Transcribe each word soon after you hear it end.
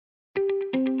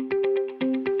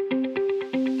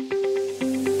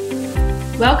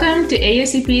Welcome to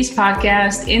ASCP's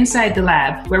podcast, Inside the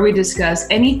Lab, where we discuss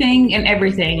anything and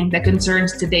everything that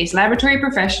concerns today's laboratory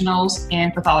professionals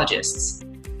and pathologists.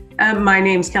 My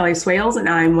name's Kelly Swales, and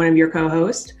I'm one of your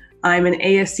co-hosts. I'm an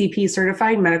ASCP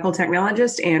certified medical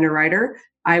technologist and a writer.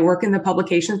 I work in the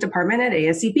publications department at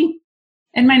ASCP.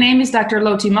 And my name is Dr.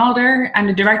 Loti Mulder. I'm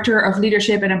the Director of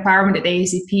Leadership and Empowerment at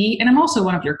ASCP, and I'm also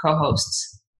one of your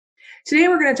co-hosts. Today,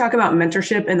 we're going to talk about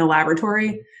mentorship in the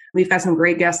laboratory. We've got some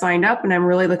great guests lined up, and I'm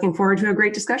really looking forward to a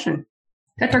great discussion.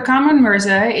 Dr. Kamran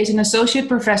Mirza is an Associate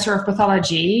Professor of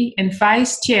Pathology and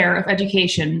Vice Chair of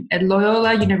Education at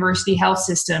Loyola University Health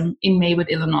System in Maywood,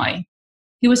 Illinois.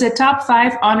 He was a top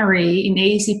 5 honoree in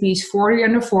ASCP's 40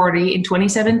 Under 40 in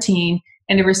 2017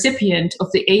 and a recipient of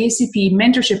the ASCP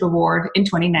Mentorship Award in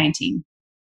 2019.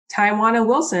 Tawana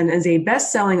Wilson is a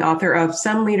best-selling author of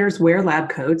Some Leaders Wear Lab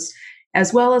Coats,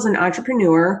 as well as an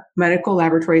entrepreneur, medical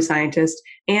laboratory scientist,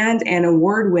 and an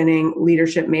award-winning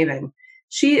leadership maven.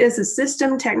 She is the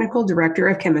System Technical Director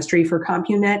of Chemistry for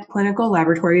CompuNet Clinical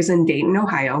Laboratories in Dayton,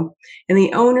 Ohio, and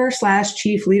the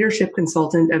owner/chief leadership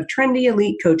consultant of Trendy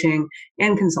Elite Coaching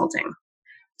and Consulting.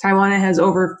 Tawana has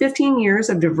over 15 years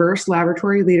of diverse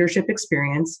laboratory leadership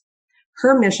experience.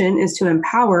 Her mission is to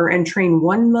empower and train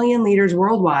 1 million leaders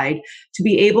worldwide to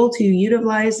be able to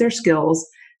utilize their skills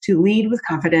to lead with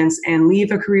confidence and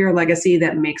leave a career legacy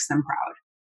that makes them proud.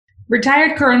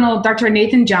 Retired Colonel Dr.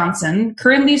 Nathan Johnson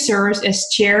currently serves as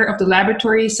Chair of the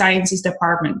Laboratory Sciences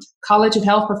Department, College of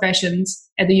Health Professions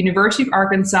at the University of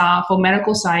Arkansas for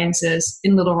Medical Sciences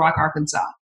in Little Rock, Arkansas.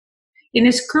 In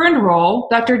his current role,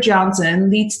 Dr.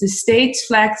 Johnson leads the state's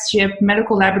flagship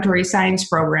Medical Laboratory Science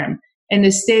Program and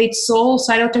the state's sole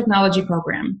cytotechnology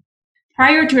program.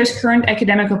 Prior to his current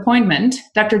academic appointment,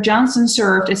 Dr. Johnson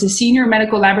served as a Senior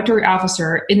Medical Laboratory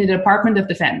Officer in the Department of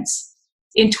Defense.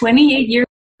 In 28 years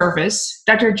of service,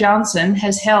 Dr. Johnson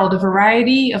has held a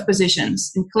variety of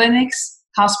positions in clinics,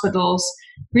 hospitals,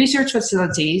 research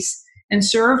facilities, and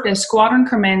served as Squadron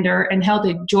Commander and held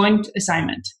a joint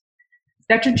assignment.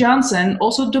 Dr. Johnson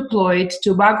also deployed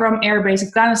to Bagram Air Base,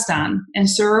 Afghanistan, and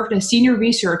served as Senior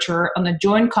Researcher on the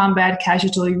Joint Combat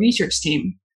Casualty Research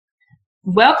Team.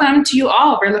 Welcome to you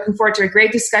all. We're looking forward to a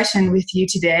great discussion with you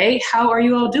today. How are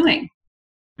you all doing?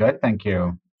 Good, thank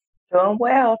you. Doing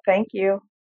well, thank you.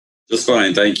 Just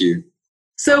fine, thank you.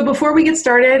 So before we get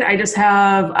started, I just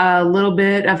have a little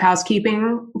bit of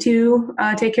housekeeping to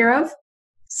take care of.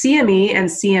 CME and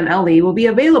CMLE will be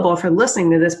available for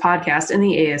listening to this podcast in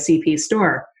the ASCP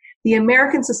store. The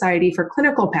American Society for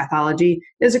Clinical Pathology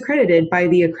is accredited by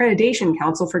the Accreditation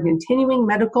Council for Continuing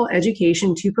Medical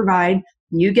Education to provide,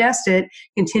 you guessed it,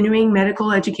 continuing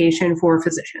medical education for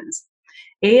physicians.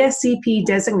 ASCP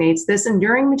designates this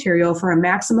enduring material for a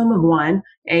maximum of 1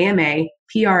 AMA,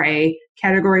 PRA,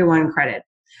 Category 1 credit.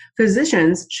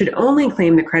 Physicians should only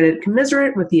claim the credit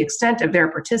commensurate with the extent of their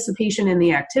participation in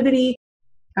the activity.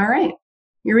 All right,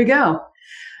 here we go.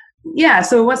 Yeah,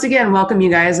 so once again, welcome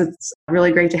you guys. It's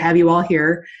really great to have you all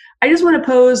here. I just want to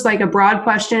pose like a broad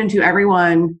question to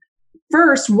everyone.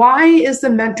 First, why is the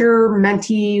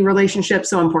mentor-mentee relationship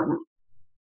so important?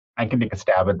 I can take a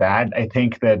stab at that. I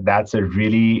think that that's a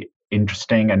really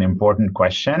interesting and important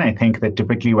question. I think that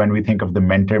typically when we think of the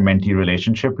mentor-mentee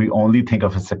relationship, we only think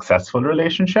of a successful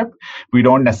relationship. We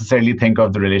don't necessarily think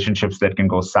of the relationships that can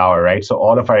go sour, right? So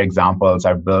all of our examples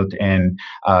are built in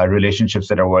relationships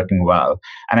that are working well.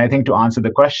 And I think to answer the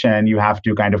question, you have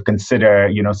to kind of consider,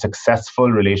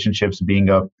 successful relationships being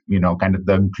kind of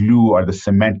the glue or the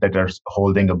cement that are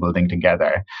holding a building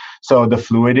together. So the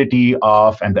fluidity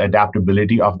of and the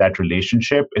adaptability of that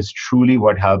relationship is truly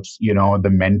what helps, the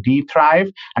mentee thrive.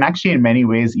 And actually, in many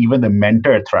ways, even the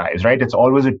mentor thrives, right? It's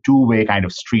always a two-way kind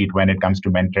of street when it comes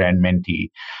to mentor and mentee.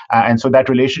 And so that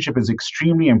relationship is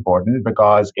extremely important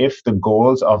because if the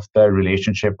goals of the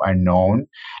relationship are known,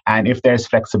 and if there's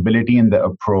flexibility in the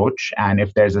approach, and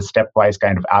if there's a stepwise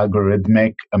kind of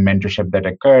algorithmic mentorship that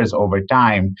occurs over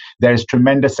time, there's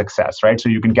tremendous success, right? So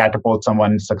you can catapult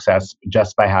someone's success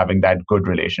just by having that good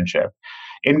relationship.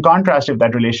 In contrast, if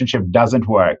that relationship doesn't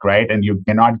work, right, and you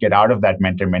cannot get out of that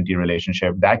mentor-mentee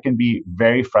relationship, that can be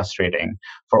very frustrating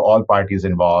for all parties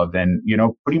involved and,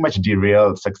 pretty much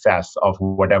derail success of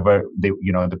whatever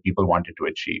the people wanted to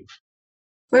achieve.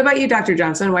 What about you, Dr.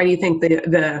 Johnson? Why do you think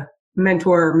the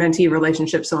mentor-mentee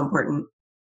relationship is so important?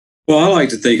 Well, I like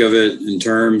to think of it in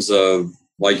terms of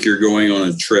like you're going on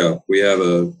a trip. We have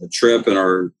a trip in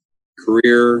our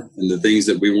career and the things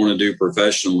that we want to do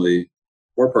professionally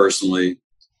or personally.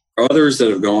 Others that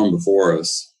have gone before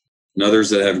us and others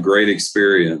that have great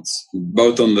experience,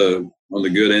 both on the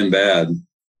good and bad.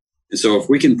 And so if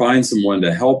we can find someone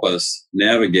to help us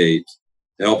navigate,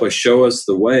 to help us show us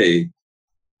the way,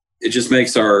 it just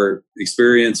makes our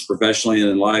experience professionally and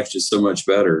in life just so much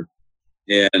better.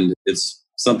 And it's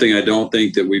something I don't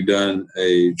think that we've done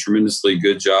a tremendously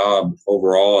good job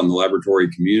overall in the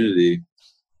laboratory community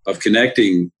of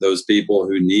connecting those people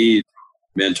who need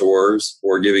mentors,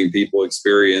 or giving people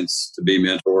experience to be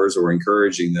mentors, or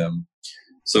encouraging them.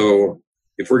 So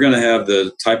if we're going to have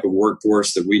the type of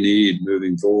workforce that we need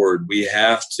moving forward, we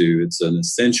have to, it's an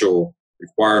essential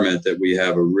requirement that we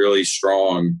have a really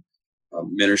strong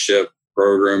mentorship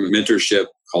program, mentorship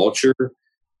culture,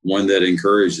 one that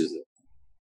encourages it.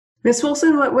 Ms.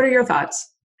 Wilson, what are your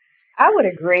thoughts? I would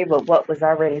agree with what was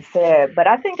already said, but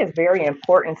I think it's very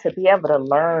important to be able to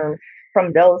learn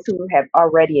from those who have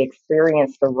already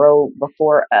experienced the road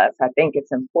before us. I think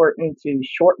it's important to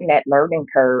shorten that learning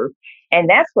curve. And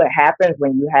that's what happens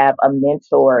when you have a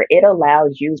mentor. It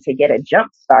allows you to get a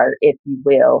jump start, if you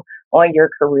will, on your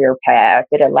career path.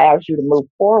 It allows you to move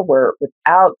forward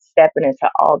without stepping into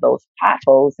all those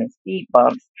potholes and speed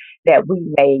bumps that we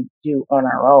may do on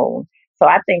our own. So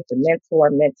I think the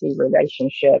mentor-mentee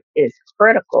relationship is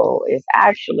critical, is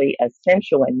actually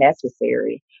essential and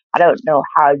necessary. I don't know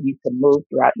how you can move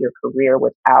throughout your career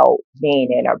without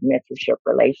being in a mentorship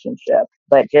relationship.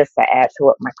 But just to add to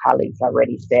what my colleagues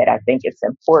already said, I think it's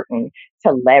important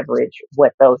to leverage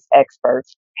what those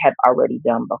experts have already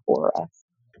done before us.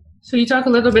 So you talk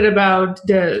a little bit about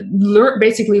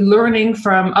basically learning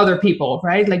from other people,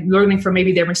 right? Like learning from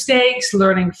maybe their mistakes,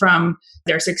 learning from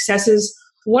their successes.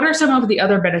 What are some of the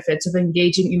other benefits of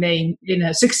engaging in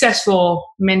a successful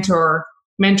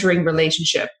mentoring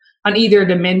relationship on either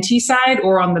the mentee side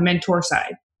or on the mentor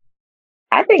side?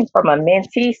 I think from a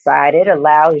mentee side, it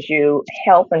allows you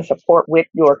help and support with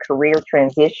your career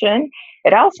transition.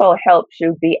 It also helps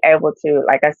you be able to,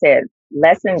 like I said,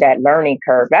 lessen that learning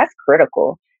curve. That's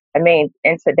critical. I mean,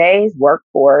 in today's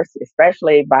workforce,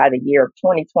 especially by the year of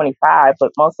 2025,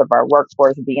 but most of our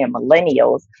workforce being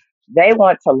millennials, they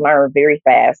want to learn very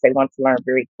fast. They want to learn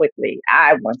very quickly.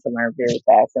 I want to learn very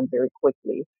fast and very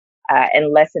quickly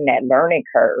and lessen that learning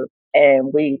curve.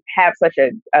 And we have such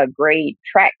a great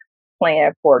track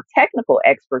plan for technical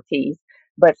expertise,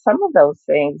 but some of those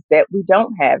things that we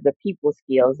don't have, the people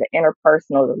skills, the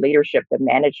interpersonal, the leadership, the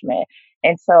management.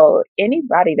 And so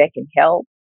anybody that can help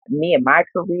me in my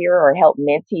career or help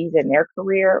mentees in their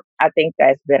career, I think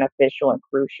that's beneficial and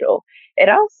crucial. It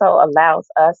also allows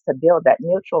us to build that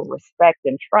mutual respect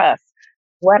and trust.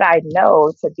 What I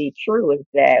know to be true is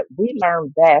that we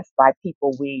learn best by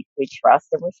people we trust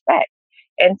and respect.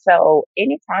 And so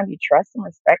anytime you trust and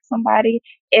respect somebody,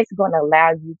 it's going to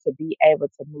allow you to be able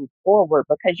to move forward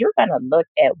because you're going to look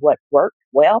at what worked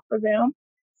well for them,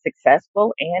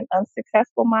 successful and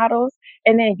unsuccessful models,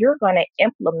 and then you're going to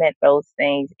implement those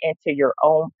things into your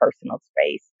own personal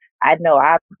space. I know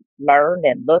I've learned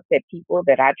and looked at people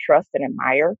that I trust and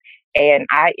admire, and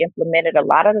I implemented a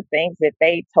lot of the things that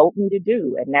they told me to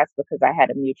do, and that's because I had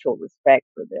a mutual respect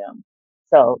for them.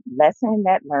 So lessening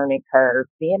that learning curve,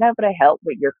 being able to help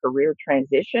with your career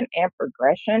transition and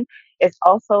progression is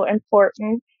also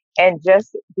important. And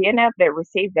just being able to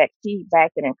receive that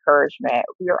feedback and encouragement.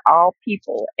 We are all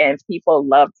people, and people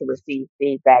love to receive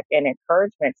feedback and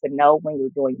encouragement to know when you're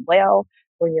doing well,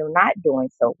 when you're not doing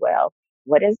so well.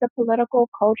 What is the political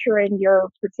culture in your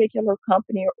particular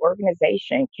company or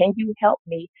organization? Can you help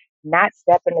me not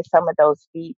step into some of those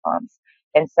speed bumps?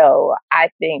 And so I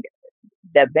think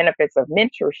the benefits of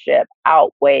mentorship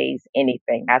outweighs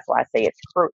anything. That's why I say it's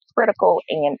critical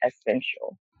and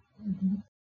essential. Mm-hmm.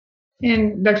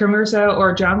 And Dr. Mirza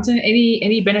or Johnson,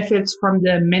 any benefits from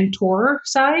the mentor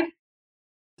side?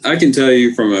 I can tell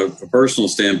you from a personal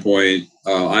standpoint,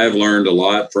 I have learned a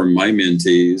lot from my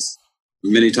mentees.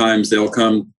 Many times they'll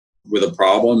come with a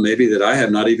problem maybe that I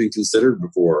have not even considered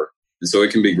before. And so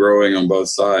it can be growing on both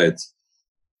sides.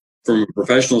 From a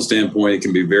professional standpoint, it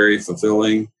can be very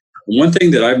fulfilling. One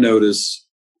thing that I've noticed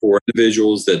for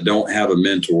individuals that don't have a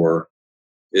mentor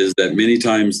is that many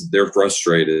times they're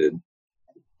frustrated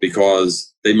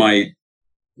because they might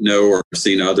know or have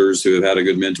seen others who have had a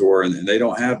good mentor and they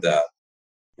don't have that.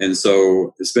 And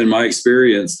so it's been my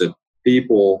experience that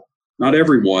people, not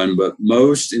everyone, but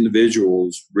most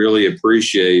individuals really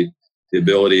appreciate the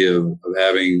ability of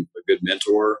having a good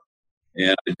mentor.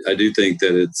 And I do think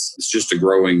that it's just a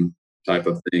growing type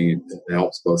of thing. It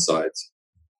helps both sides.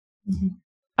 Mm-hmm.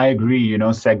 I agree.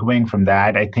 Segueing from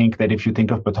that, I think that if you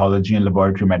think of pathology and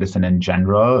laboratory medicine in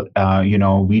general,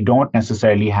 we don't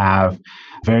necessarily have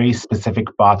very specific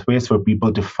pathways for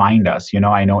people to find us.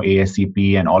 I know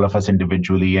ASCP and all of us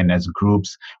individually and as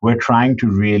groups, we're trying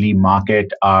to really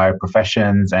market our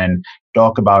professions and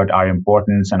talk about our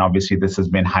importance. And obviously, this has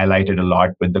been highlighted a lot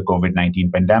with the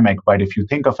COVID-19 pandemic. But if you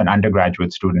think of an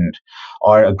undergraduate student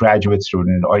or a graduate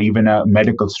student or even a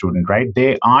medical student, right,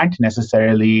 they aren't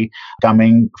necessarily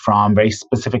coming from very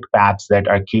specific paths that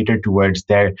are catered towards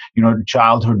their,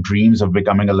 childhood dreams of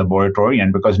becoming a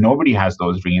laboratorian, because nobody has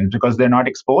those dreams because they're not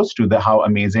exposed to how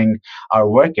amazing our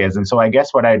work is. And so I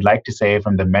guess what I'd like to say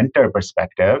from the mentor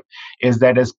perspective is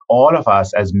that as all of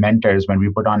us as mentors, when we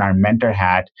put on our mentor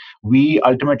hat, we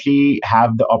ultimately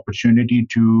have the opportunity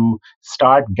to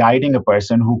start guiding a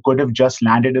person who could have just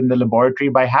landed in the laboratory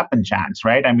by happen chance,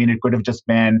 right? I mean, it could have just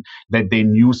been that they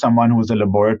knew someone who was a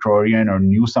laboratorian or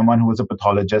knew someone who was a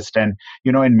pathologist. And,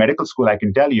 in medical school, I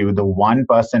can tell you the one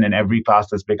person in every class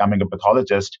that's becoming a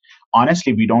pathologist,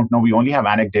 honestly, we don't know. We only have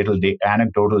anecdotal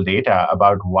data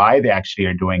about why they actually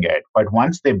are doing it. But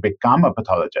once they become a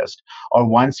pathologist, or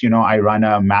once, I run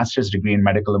a master's degree in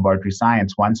medical laboratory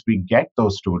science, once we get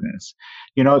those students,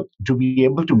 to be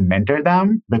able to mentor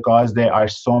them, because there are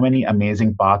so many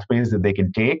amazing pathways that they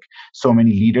can take, so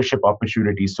many leadership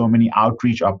opportunities, so many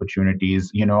outreach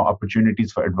opportunities,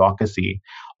 opportunities for advocacy,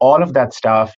 all of that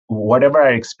stuff, whatever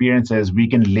our experience is, we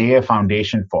can lay a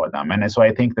foundation for them. And so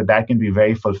I think that can be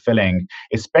very fulfilling,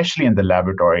 especially in the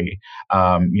laboratory,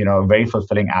 a very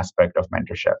fulfilling aspect of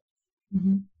mentorship.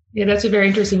 Mm-hmm. Yeah, that's a very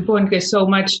interesting point, because so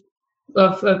much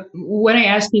of when I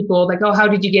ask people like, oh, how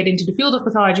did you get into the field of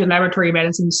pathology and laboratory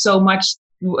medicine? So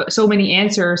many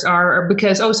answers are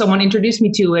because, oh, someone introduced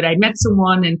me to it. I met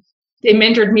someone and they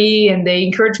mentored me and they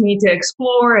encouraged me to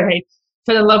explore, and I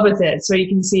fell in love with it. So you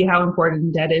can see how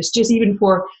important that is, just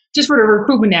for the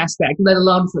recruitment aspect, let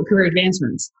alone for career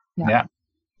advancements. Yeah.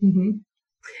 Mm-hmm.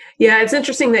 Yeah, it's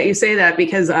interesting that you say that,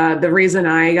 because the reason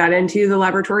I got into the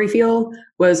laboratory field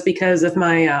was because of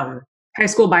my high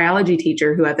school biology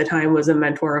teacher, who at the time was a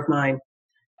mentor of mine.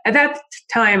 At that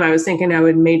time, I was thinking I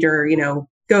would major,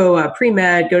 go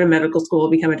pre-med, go to medical school,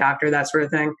 become a doctor, that sort of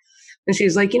thing. And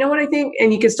she's like, you know what, I think,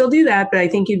 and you can still do that, but I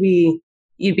think you'd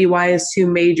be wise to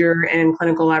major in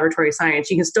clinical laboratory science.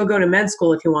 You can still go to med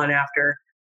school if you want after,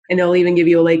 and they'll even give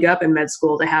you a leg up in med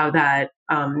school to have that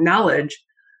knowledge.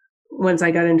 Once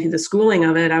I got into the schooling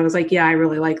of it, I was like, yeah, I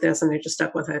really like this. And I just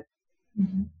stuck with it.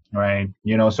 Mm-hmm. Right.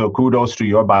 So kudos to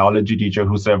your biology teacher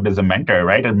who served as a mentor,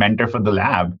 right? A mentor for the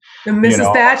lab. And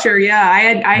Mrs. Thatcher. Yeah.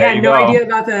 I had no idea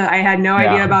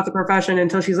about the profession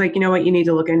until she's like, you know what, you need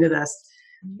to look into this.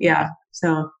 Yeah.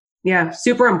 So yeah,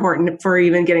 super important for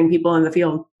even getting people in the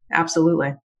field.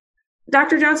 Absolutely.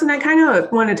 Dr. Johnson, I kind of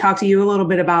want to talk to you a little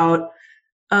bit about,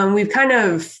 we've kind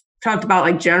of talked about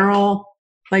like general,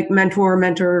 like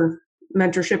mentorship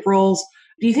roles.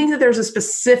 Do you think that there's a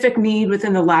specific need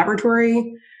within the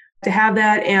laboratory to have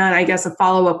that? And I guess a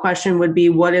follow-up question would be,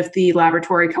 what if the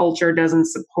laboratory culture doesn't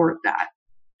support that?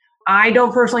 I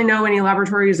don't personally know any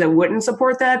laboratories that wouldn't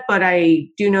support that, but I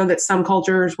do know that some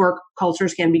work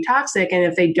cultures can be toxic. And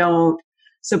if they don't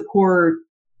support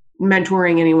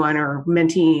mentoring anyone or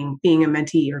being a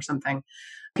mentee or something.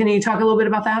 Can you talk a little bit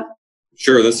about that?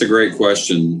 Sure, that's a great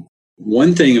question.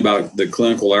 One thing about the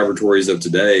clinical laboratories of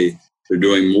today, they're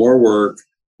doing more work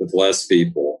with less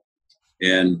people.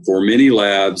 And for many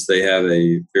labs, they have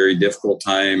a very difficult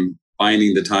time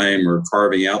finding the time or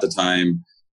carving out the time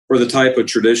for the type of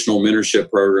traditional mentorship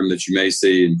program that you may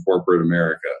see in corporate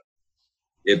America.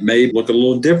 It may look a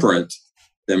little different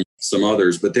than some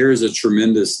others, but there is a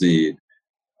tremendous need.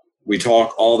 We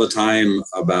talk all the time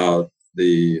about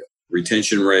the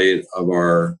retention rate of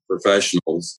our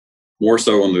professionals, more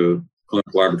so on the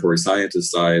clinical laboratory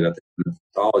scientist side, I think on the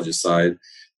pathologist side.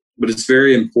 But it's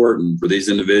very important for these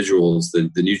individuals, the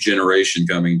new generation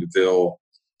coming, to feel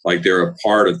like they're a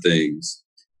part of things.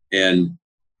 And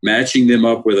matching them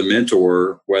up with a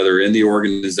mentor, whether in the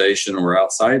organization or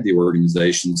outside the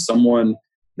organization, someone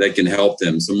that can help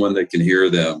them, someone that can hear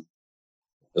them.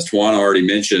 As Tawana already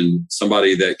mentioned,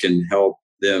 somebody that can help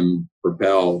them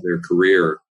propel their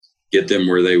career, get them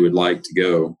where they would like to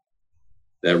go,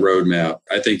 that roadmap.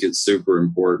 I think it's super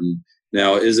important.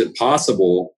 Now, is it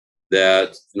possible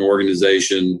that an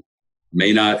organization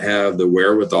may not have the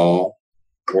wherewithal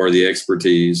or the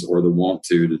expertise or the want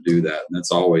to do that? And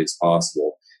that's always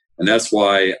possible. And that's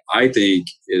why I think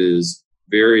it is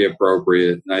very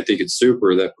appropriate, and I think it's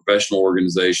super that professional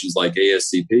organizations like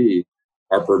ASCP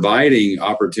are providing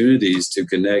opportunities to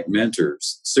connect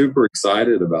mentors. Super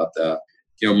excited about that.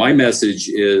 My message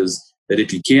is that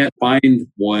if you can't find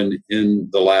one in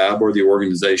the lab or the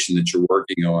organization that you're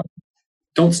working on,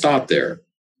 don't stop there.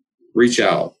 Reach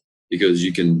out, because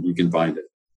you can find it.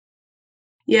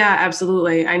 Yeah,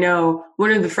 absolutely. I know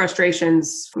one of the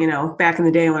frustrations, back in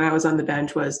the day when I was on the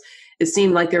bench was it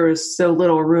seemed like there was so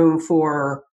little room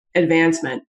for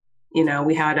advancement.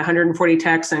 We had 140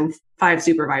 techs and 5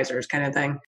 supervisors kind of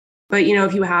thing. But,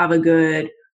 if you have a good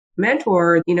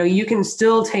mentor, you can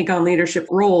still take on leadership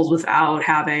roles without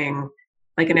having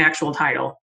like an actual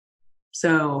title.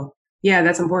 So yeah,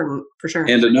 that's important for sure.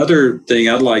 And another thing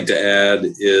I'd like to add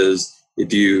is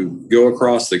if you go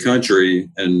across the country,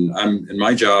 and I'm in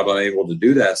my job, I'm able to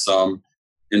do that some,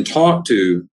 and talk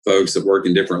to folks that work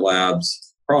in different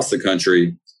labs across the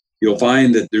country, you'll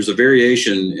find that there's a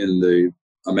variation in the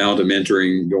amount of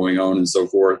mentoring going on and so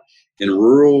forth. In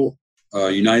rural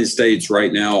United States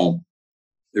right now,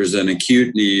 there's an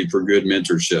acute need for good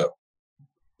mentorship.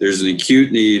 There's an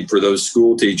acute need for those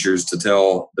school teachers to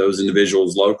tell those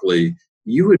individuals locally,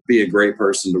 you would be a great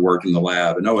person to work in the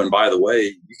lab. And and by the way,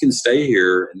 you can stay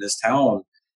here in this town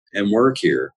and work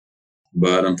here.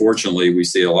 But unfortunately, we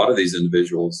see a lot of these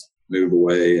individuals move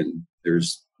away, and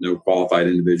there's no qualified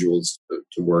individuals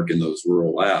to work in those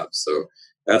rural labs. So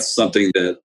that's something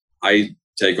that I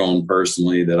take on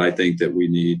personally, that I think that we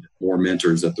need more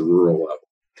mentors at the rural level.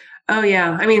 Oh,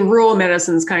 yeah. I mean, rural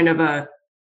medicine's kind of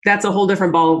that's a whole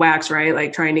different ball of wax, right?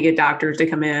 Like trying to get doctors to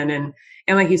come in and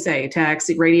like you say, techs,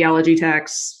 radiology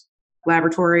techs,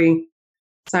 laboratory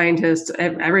scientists,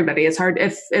 everybody. It's hard.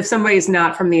 If somebody's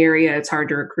not from the area, it's hard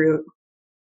to recruit.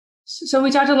 So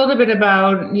we talked a little bit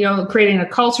about, creating a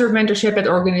culture of mentorship at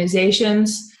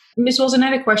organizations. Ms. Wilson,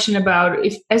 I had a question about,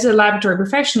 if as a laboratory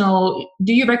professional,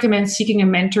 do you recommend seeking a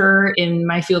mentor in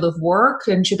my field of work?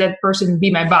 And should that person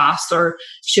be my boss? Or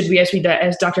should we,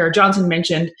 as Dr. Johnson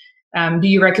mentioned, do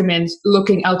you recommend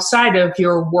looking outside of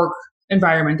your work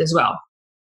environment as well?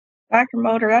 Dr.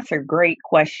 Motor, that's a great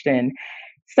question.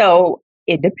 So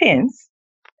it depends.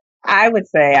 I would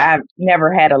say I've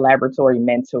never had a laboratory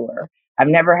mentor. I've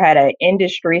never had an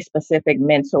industry-specific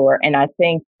mentor, and I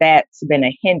think that's been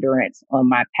a hindrance on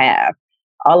my path.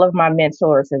 All of my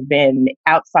mentors have been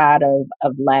outside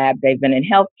of lab. They've been in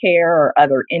healthcare or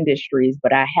other industries,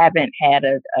 but I haven't had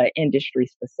a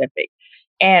industry-specific.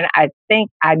 And I think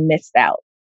I missed out.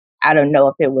 I don't know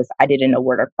if it was I didn't know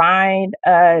where to find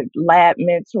a lab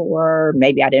mentor.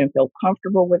 Maybe I didn't feel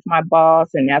comfortable with my boss,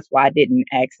 and that's why I didn't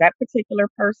ask that particular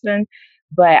person.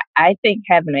 But I think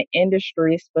having an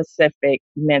industry-specific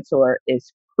mentor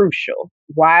is crucial.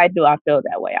 Why do I feel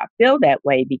that way? I feel that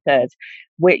way because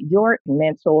with your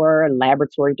mentor,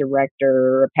 laboratory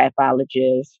director,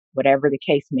 pathologist, whatever the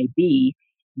case may be,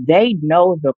 they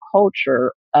know the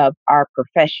culture of our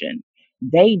profession.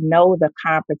 They know the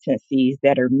competencies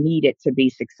that are needed to be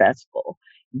successful.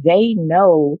 They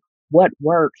know what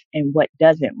works and what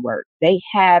doesn't work. They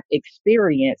have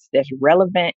experience that's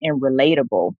relevant and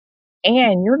relatable.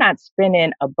 And you're not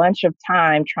spending a bunch of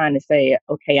time trying to say,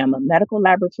 okay, I'm a medical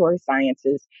laboratory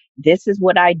scientist. This is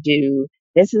what I do.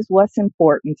 This is what's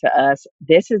important to us.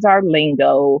 This is our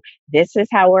lingo. This is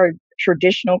how our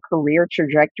traditional career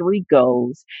trajectory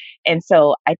goes. And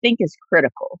so I think it's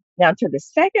critical. Now, to the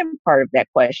second part of that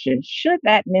question, should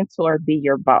that mentor be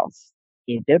your boss?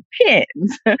 It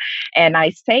depends. And I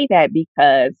say that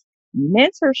because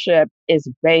mentorship is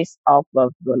based off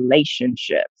of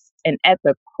relationships. And at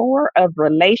the core of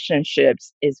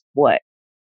relationships is what?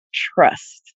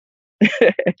 Trust.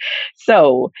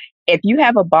 So if you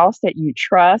have a boss that you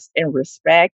trust and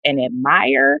respect and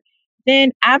admire,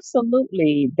 then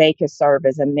absolutely they could serve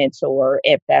as a mentor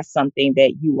if that's something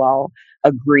that you all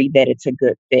agree that it's a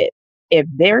good fit. If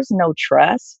there's no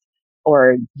trust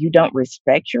or you don't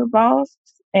respect your boss,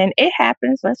 and it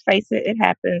happens, let's face it, it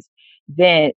happens,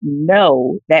 then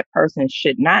no, that person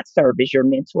should not serve as your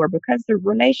mentor because the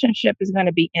relationship is going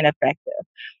to be ineffective.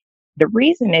 The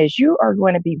reason is you are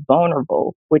going to be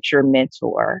vulnerable with your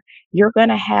mentor. You're going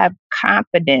to have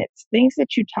confidence, things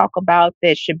that you talk about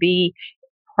that should be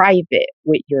private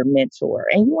with your mentor.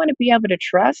 And you want to be able to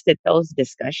trust that those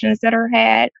discussions that are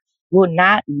had will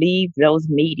not leave those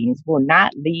meetings, will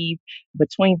not leave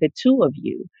between the two of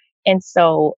you. And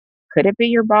so could it be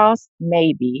your boss?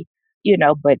 Maybe,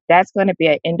 but that's going to be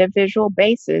an individual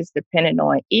basis depending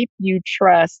on if you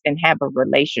trust and have a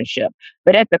relationship.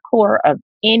 But at the core of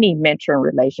any mentoring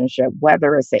relationship,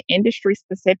 whether it's an industry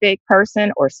specific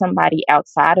person or somebody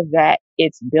outside of that,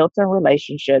 it's built on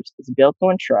relationships, it's built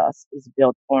on trust, it's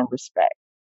built on respect.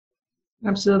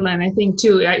 Absolutely. And I think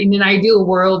too, in an ideal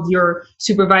world, your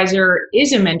supervisor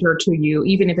is a mentor to you,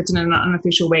 even if it's in an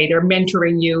unofficial way. They're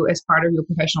mentoring you as part of your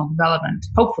professional development,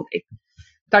 hopefully.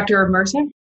 Dr. Mercer?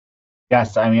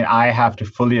 Yes, I have to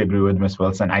fully agree with Ms.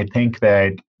 Wilson. I think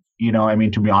that,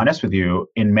 to be honest with you,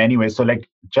 in many ways, so like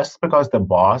just because the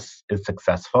boss is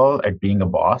successful at being a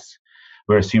boss,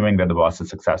 we're assuming that the boss is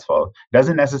successful,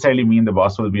 doesn't necessarily mean the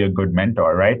boss will be a good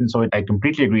mentor, right? And so I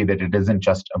completely agree that it isn't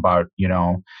just about,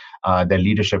 their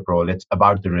leadership role. It's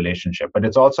about the relationship. But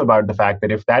it's also about the fact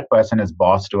that if that person is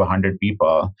boss to 100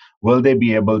 people, will they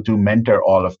be able to mentor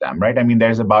all of them, right? I mean,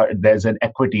 there's an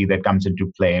equity that comes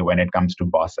into play when it comes to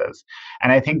bosses.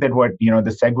 And I think that what,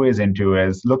 the segues into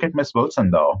is, look at Miss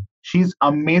Wilson, though. She's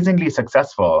amazingly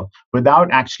successful without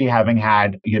actually having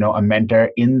had, a mentor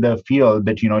in the field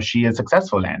that, she is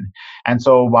successful in. And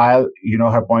so while,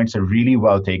 her points are really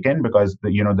well taken, because the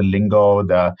lingo,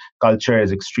 the culture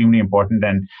is extremely important.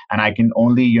 And I can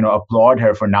only, applaud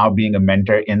her for now being a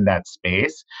mentor in that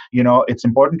space. It's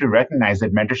important to recognize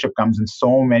that mentorship comes in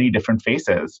so many different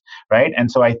faces, right? And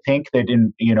so I think that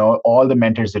in, all the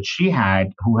mentors that she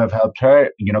had who have helped her,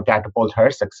 catapult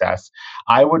her success,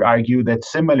 I would argue that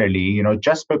similarly,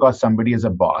 just because somebody is a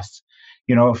boss,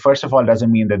 first of all,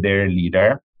 doesn't mean that they're a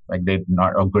leader. Like, they're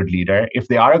not a good leader. If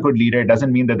they are a good leader, it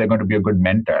doesn't mean that they're going to be a good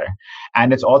mentor.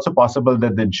 And it's also possible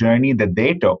that the journey that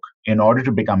they took in order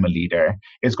to become a leader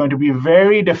is going to be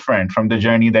very different from the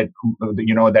journey that,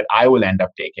 that I will end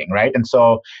up taking, right? And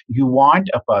so you want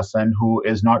a person who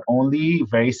is not only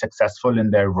very successful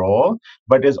in their role,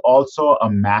 but is also a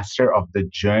master of the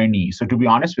journey. So to be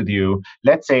honest with you,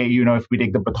 let's say, if we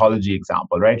take the pathology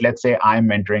example, right? Let's say I'm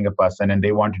mentoring a person and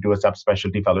they want to do a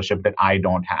subspecialty fellowship that I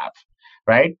don't have.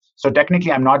 Right? So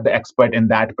technically, I'm not the expert in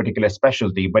that particular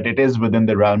specialty, but it is within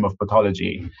the realm of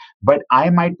pathology. But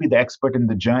I might be the expert in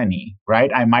the journey,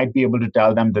 right? I might be able to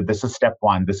tell them that this is step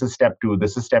 1, this is step 2,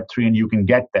 this is step 3, and you can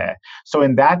get there. So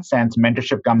in that sense,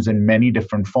 mentorship comes in many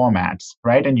different formats,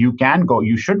 right? And you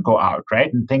should go out,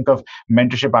 right? And think of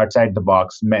mentorship outside the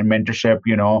box, mentorship,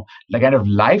 like kind of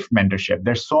life mentorship.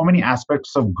 There's so many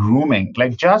aspects of grooming,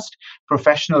 like just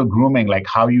professional grooming, like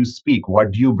how you speak,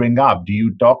 what do you bring up? Do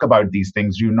you talk about these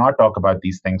things? Do you not talk about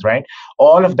these things, right?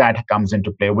 All of that comes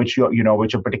into play, which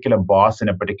which a particular boss in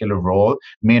a particular role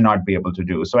may not be able to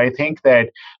do. So I think that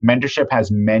mentorship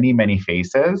has many, many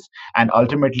faces, and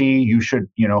ultimately you should,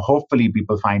 hopefully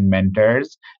people find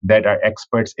mentors that are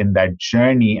experts in that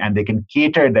journey, and they can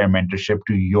cater their mentorship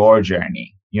to your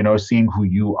journey, seeing who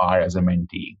you are as a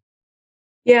mentee.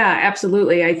 Yeah,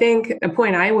 absolutely. I think a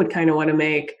point I would kind of want to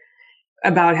make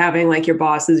about having like your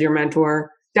boss as your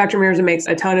mentor, Dr. Mirza makes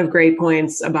a ton of great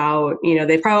points about,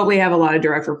 they probably have a lot of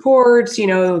direct reports,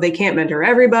 they can't mentor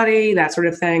everybody, that sort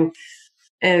of thing.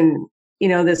 And,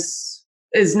 this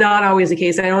is not always the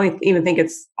case. I don't even think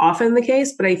it's often the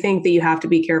case, but I think that you have to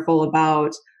be careful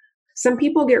about, some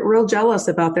people get real jealous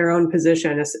about their own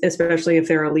position, especially if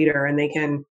they're a leader, and they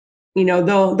can,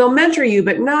 they'll mentor you,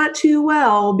 but not too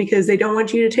well because they don't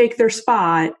want you to take their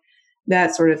spot,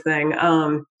 that sort of thing.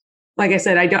 Like I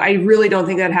said, I really don't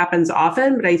think that happens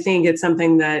often, but I think it's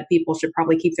something that people should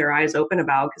probably keep their eyes open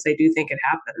about, because I do think it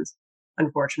happens,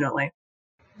 unfortunately.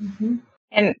 Mm-hmm.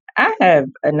 And I have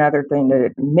another thing to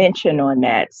mention on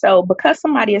that. So because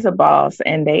somebody is a boss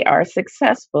and they are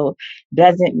successful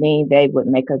doesn't mean they would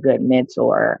make a good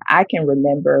mentor. I can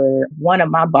remember one of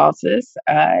my bosses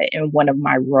in one of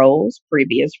my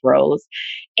previous roles,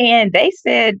 and they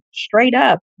said straight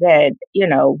up that,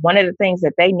 one of the things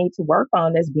that they need to work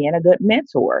on is being a good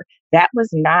mentor. That was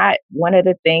not one of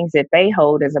the things that they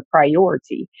hold as a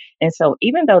priority. And so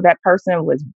even though that person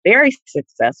was very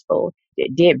successful,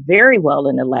 did very well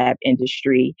in the lab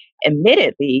industry,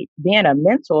 admittedly, being a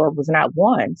mentor was not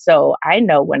one. So I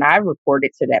know when I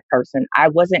reported to that person, I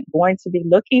wasn't going to be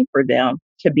looking for them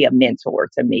to be a mentor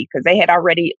to me, because they had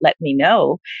already let me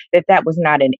know that that was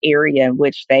not an area in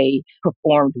which they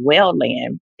performed well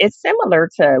in. It's similar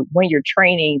to when you're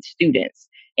training students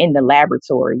in the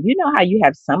laboratory. You know how you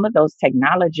have some of those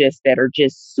technologists that are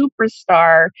just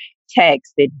superstar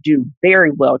techs that do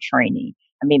very well training.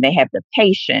 I mean, they have the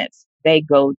patience. They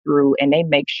go through and they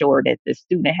make sure that the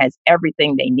student has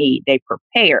everything they need. They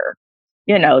prepare.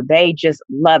 They just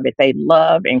love it. They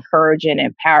love encouraging,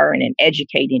 empowering, and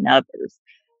educating others.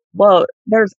 Well,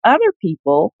 there's other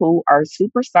people who are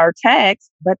superstar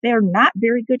techs, but they're not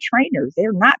very good trainers.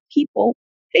 They're not people,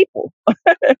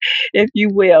 if you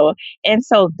will. And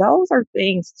so those are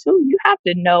things too. You have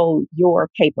to know your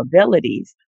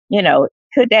capabilities.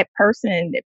 Could that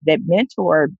person, that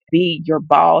mentor, be your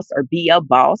boss or be a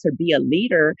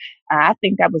leader? I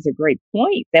think that was a great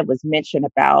point that was mentioned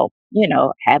about,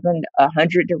 having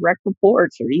 100 direct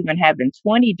reports or even having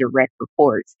 20 direct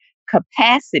reports.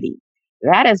 Capacity.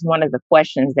 That is one of the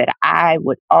questions that I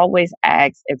would always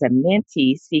ask as a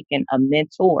mentee seeking a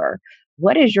mentor.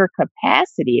 What is your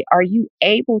capacity? Are you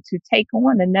able to take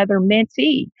on another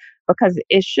mentee? Because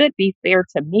it should be fair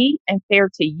to me and fair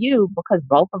to you, because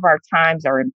both of our times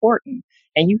are important.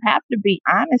 And you have to be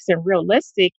honest and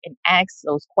realistic and ask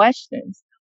those questions.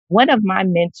 one of my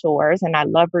mentors, and I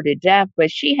love her to death, but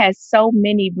she has so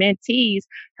many mentees,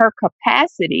 her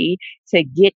capacity to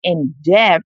get in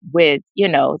depth with,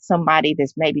 somebody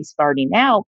that's maybe starting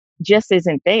out just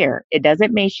isn't there. It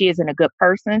doesn't mean she isn't a good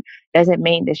person, doesn't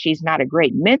mean that she's not a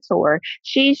great mentor.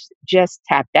 She's just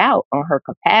tapped out on her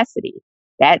capacity.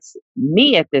 That's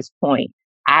me at this point.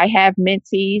 I have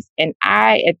mentees, and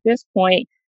I, at this point,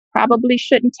 probably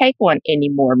shouldn't take on any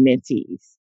more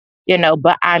mentees.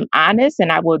 But I'm honest,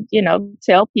 and I would,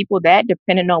 tell people that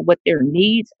depending on what their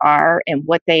needs are and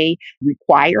what they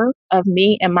require of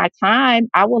me and my time,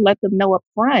 I will let them know up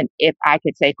front if I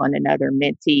could take on another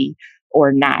mentee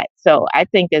or not. So I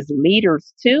think as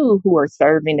leaders too, who are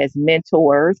serving as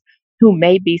mentors, who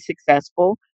may be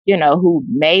successful, who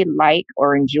may like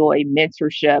or enjoy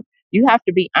mentorship, you have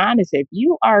to be honest. If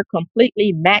you are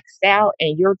completely maxed out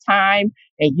in your time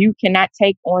and you cannot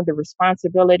take on the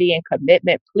responsibility and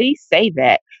commitment, please say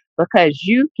that, because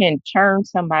you can turn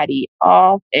somebody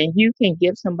off and you can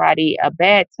give somebody a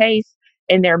bad taste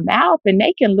in their mouth and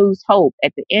they can lose hope.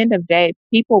 At the end of the day,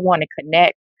 people want to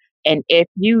connect. And if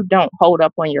you don't hold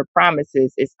up on your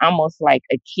promises, it's almost like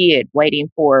a kid waiting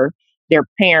for their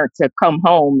parent to come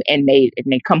home and they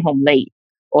come home late,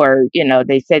 or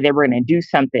they said they were going to do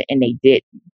something and they didn't.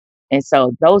 And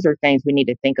so those are things we need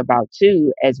to think about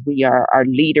too, as we are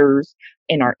leaders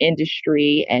in our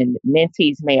industry and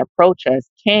mentees may approach us.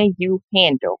 Can you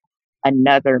handle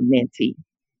another mentee?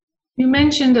 You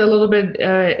mentioned a little bit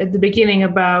at the beginning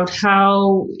about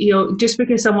how, just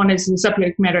because someone is a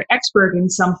subject matter expert in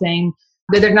something,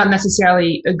 that they're not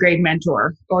necessarily a great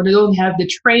mentor, or they don't have the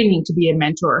training to be a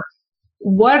mentor.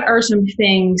 What are some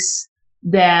things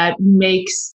that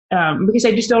makes, because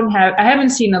I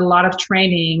haven't seen a lot of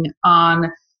training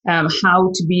on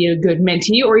how to be a good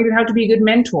mentee or even how to be a good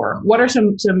mentor. What are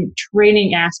some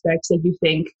training aspects that you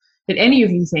think, that any of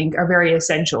you think are very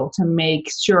essential to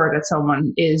make sure that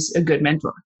someone is a good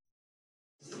mentor?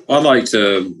 I'd like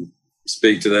to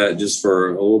speak to that just for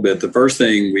a little bit. The first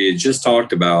thing we had just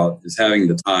talked about is having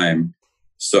the time.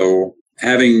 So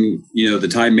having, the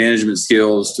time management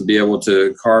skills to be able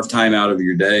to carve time out of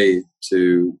your day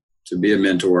to be a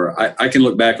mentor. I can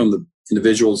look back on the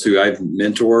individuals who I've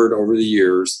mentored over the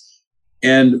years,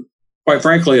 and quite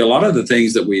frankly, a lot of the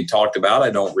things that we talked about, I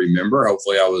don't remember.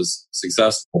 Hopefully I was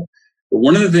successful. But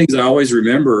one of the things I always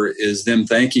remember is them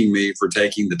thanking me for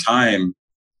taking the time,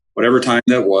 whatever time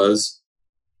that was,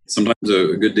 sometimes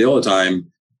a good deal of time,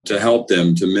 to help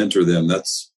them, to mentor them.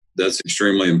 That's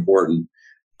extremely important.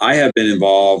 I have been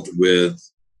involved with,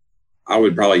 I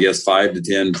would probably guess, 5 to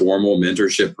 10 formal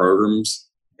mentorship programs.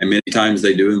 And many times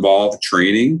they do involve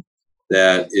training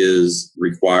that is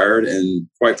required. And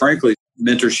quite frankly,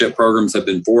 mentorship programs have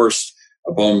been forced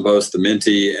upon both the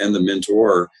mentee and the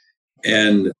mentor.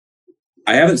 And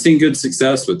I haven't seen good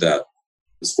success with that.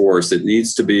 It's forced. It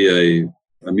needs to be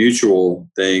a mutual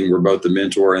thing where both the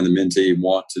mentor and the mentee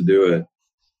want to do it.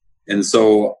 And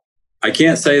so I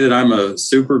can't say that I'm a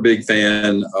super big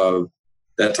fan of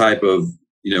that type of,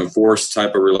 forced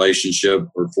type of relationship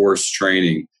or forced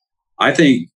training. I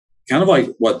think, kind of like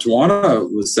what Tawana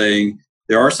was saying,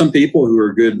 there are some people who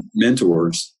are good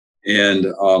mentors. And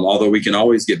although we can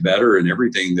always get better in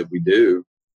everything that we do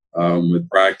with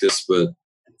practice, but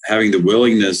having the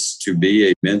willingness to be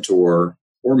a mentor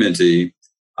or mentee,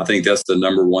 I think that's the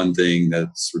number one thing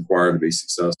that's required to be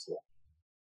successful.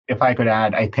 If I could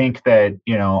add, I think that,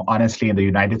 honestly, in the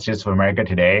United States of America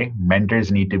today,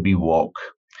 mentors need to be woke.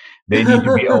 They need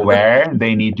to be aware.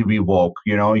 They need to be woke.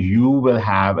 You will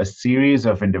have a series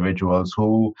of individuals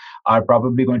who are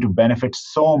probably going to benefit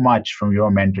so much from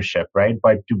your mentorship, right?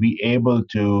 But to be able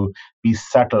to be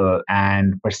subtle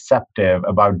and perceptive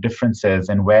about differences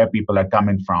and where people are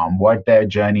coming from, what their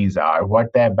journeys are,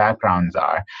 what their backgrounds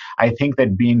are. I think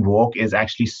that being woke is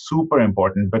actually super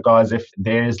important, because if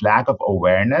there is lack of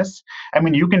awareness,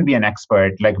 you can be an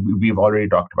expert, like we've already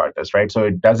talked about this, right? So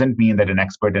it doesn't mean that an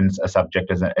expert in a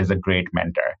subject is a great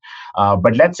mentor.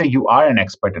 But let's say you are an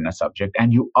expert in a subject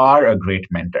and you are a great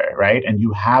mentor, right? And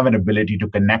you have an ability to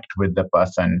connect with the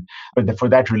person. But for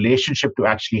that relationship to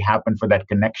actually happen, for that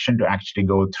connection to actually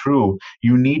go through,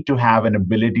 you need to have an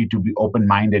ability to be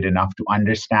open-minded enough to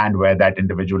understand where that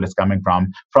individual is coming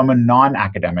from a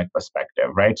non-academic perspective,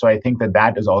 right? So I think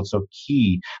that is also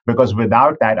key, because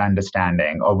without that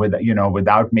understanding, or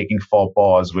without making faux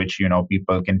pas, which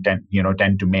people can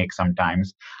tend to make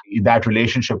sometimes, that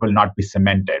relationship will not be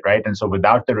cemented, right? And so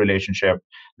without the relationship,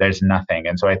 there's nothing.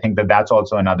 And so I think that that's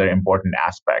also another important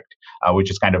aspect, which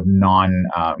is kind of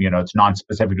it's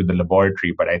non-specific to the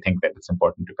laboratory, but I think that it's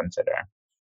important to consider.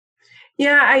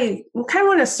 Yeah, I kind of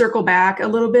want to circle back a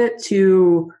little bit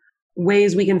to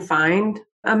ways we can find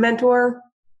a mentor?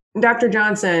 Dr.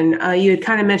 Johnson, you had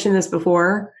kind of mentioned this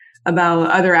before about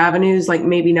other avenues, like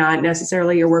maybe not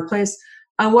necessarily your workplace.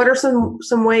 What are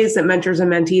some ways that mentors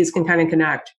and mentees can kind of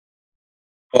connect?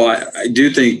 Well, I do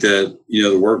think that,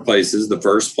 the workplace is the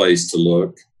first place to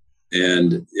look.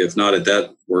 And if not at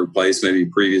that workplace, maybe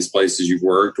previous places you've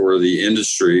worked or the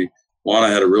industry. Juana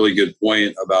had a really good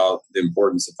point about the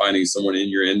importance of finding someone in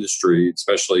your industry,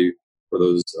 especially for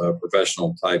those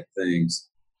professional type things.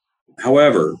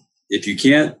 However, if you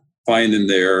can't find them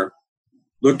there,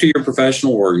 look to your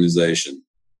professional organization.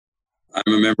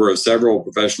 I'm a member of several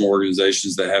professional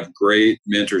organizations that have great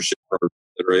mentorship programs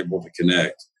that are able to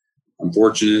connect. I'm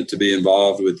fortunate to be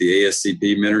involved with the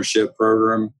ASCP mentorship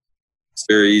program. It's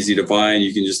very easy to find.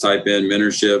 You can just type in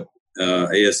mentorship,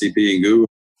 ASCP in Google,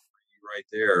 right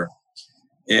there.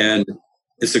 And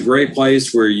it's a great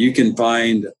place where you can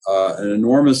find an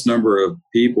enormous number of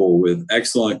people with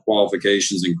excellent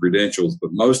qualifications and credentials,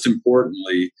 but most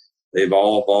importantly, they've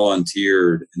all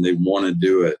volunteered and they want to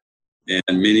do it.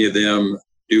 And many of them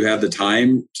do have the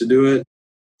time to do it.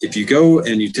 If you go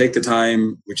and you take the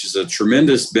time, which is a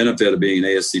tremendous benefit of being an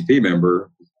ASCP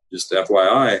member, just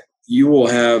FYI, you will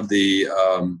have the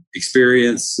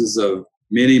experiences of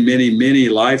many, many, many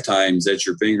lifetimes at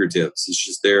your fingertips. It's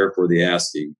just there for the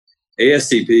asking.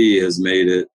 ASCP has made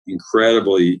it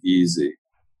incredibly easy.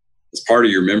 It's part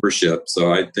of your membership.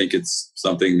 So I think it's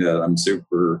something that I'm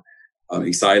super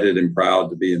excited and proud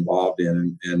to be involved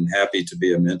in and happy to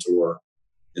be a mentor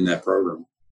in that program.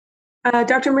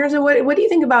 Dr. Mirza, what do you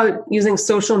think about using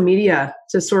social media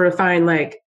to sort of find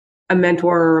like a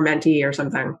mentor or mentee or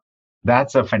something?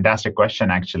 That's a fantastic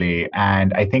question, actually.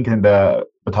 And I think in the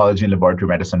pathology and laboratory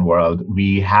medicine world,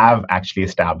 we have actually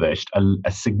established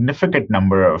a significant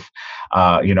number of,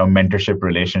 mentorship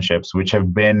relationships, which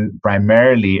have been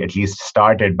primarily, at least,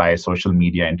 started by social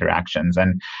media interactions,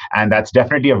 and that's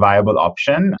definitely a viable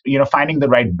option. Finding the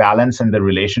right balance in the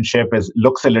relationship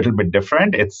looks a little bit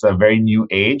different. It's a very new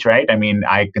age, right? I mean,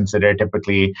 I consider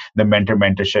typically the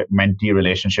mentor-mentee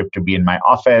relationship to be in my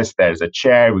office. There's a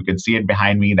chair, we can see it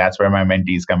behind me. That's where my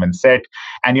mentees come and sit,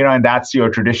 and that's your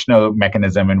traditional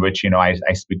mechanism in which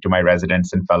I speak to my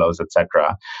residents and fellows,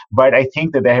 etc. But I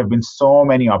think that there have been so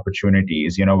many opportunities,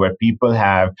 where people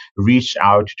have reached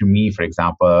out to me, for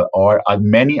example, or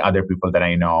many other people that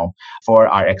I know for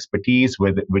our expertise,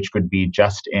 which could be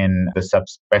just in the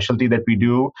subspecialty that we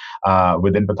do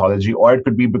within pathology, or it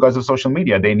could be because of social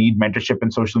media. They need mentorship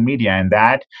in social media, and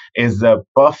that is the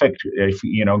perfect,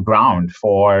 ground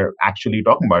for actually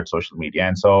talking about social media.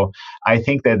 And so I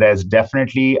think that there's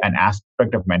definitely an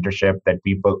aspect of mentorship that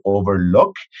people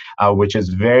overlook, which is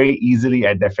very easily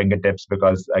at their fingertips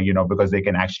because they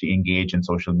can actually engage in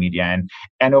social media.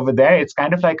 And over there, it's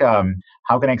kind of like,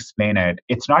 how can I explain it?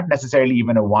 It's not necessarily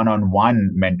even a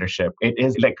one-on-one mentorship. It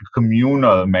is like a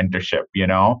communal mentorship,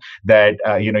 that,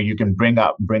 you can bring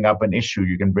up an issue,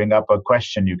 you can bring up a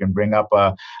question, you can bring up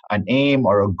an aim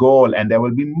or a goal, and there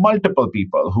will be multiple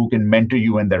people who can mentor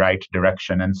you in the right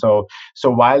direction. And so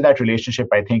while that relationship,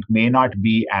 I think, may not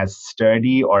be as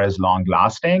sturdy or as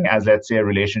long-lasting as, let's say, a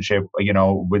relationship,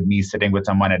 with me sitting with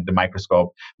someone at the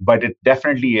microscope, but it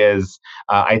definitely is.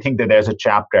 I think that there's a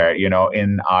chapter,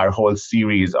 in our whole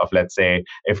series of, let's say,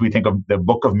 if we think of the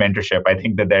book of mentorship, I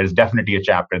think that there's definitely a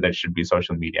chapter that should be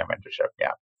social media mentorship.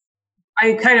 Yeah.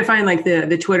 I kind of find like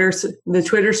the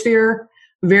Twitter sphere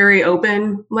very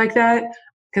open like that,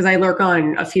 because I lurk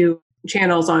on a few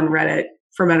channels on Reddit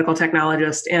for medical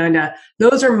technologists, and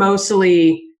those are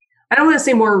mostly, I don't want to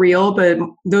say more real, but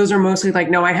those are mostly like,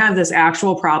 no, I have this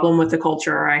actual problem with the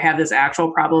culture. Or I have this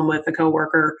actual problem with a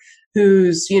coworker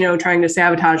who's, trying to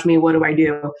sabotage me. What do I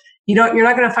do? You're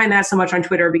not going to find that so much on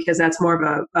Twitter because that's more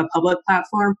of a public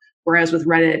platform. Whereas with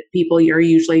Reddit, people, you're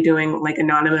usually doing like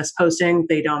anonymous posting.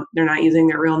 They're not using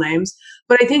their real names.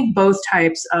 But I think both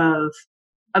types of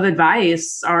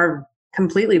advice are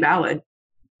completely valid.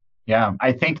 Yeah,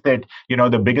 I think that,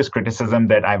 the biggest criticism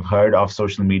that I've heard of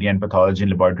social media and pathology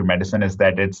and laboratory medicine is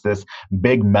that it's this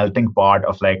big melting pot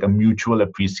of like a mutual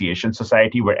appreciation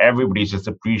society where everybody's just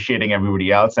appreciating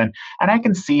everybody else. And I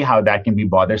can see how that can be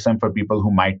bothersome for people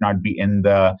who might not be in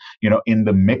the, in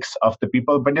the mix of the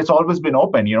people, but it's always been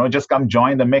open, just come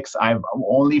join the mix. I've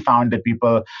only found that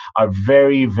people are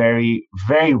very, very,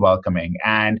 very welcoming.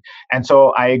 And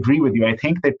so I agree with you. I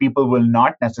think that people will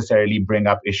not necessarily bring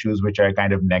up issues which are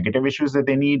kind of negative of issues that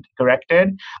they need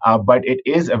corrected. But it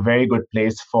is a very good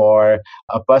place for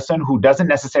a person who doesn't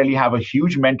necessarily have a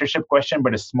huge mentorship question,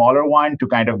 but a smaller one to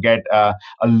kind of get a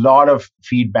lot of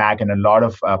feedback and a lot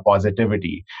of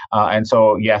positivity. And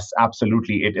so, yes,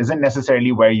 absolutely. It isn't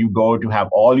necessarily where you go to have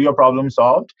all your problems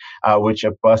solved, which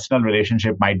a personal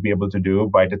relationship might be able to do,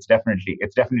 but it's definitely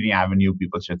an avenue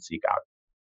people should seek out.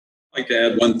 I'd like to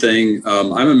add one thing.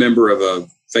 I'm a member of a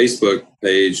Facebook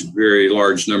page, very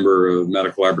large number of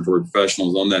medical laboratory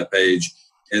professionals on that page.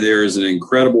 And there is an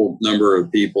incredible number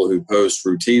of people who post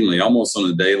routinely, almost on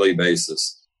a daily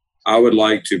basis. I would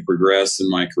like to progress in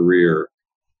my career.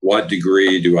 What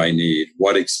degree do I need?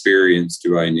 What experience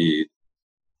do I need?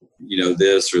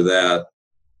 This or that.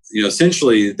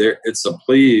 Essentially, it's a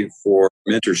plea for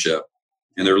mentorship,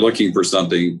 and they're looking for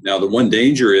something. Now, the one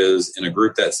danger is in a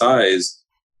group that size,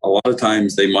 a lot of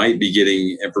times they might be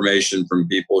getting information from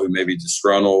people who may be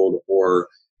disgruntled or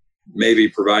maybe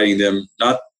providing them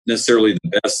not necessarily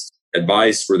the best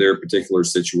advice for their particular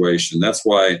situation. That's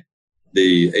why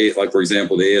for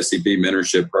example, the ASCP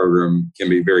mentorship program can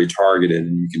be very targeted,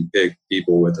 and you can pick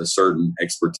people with a certain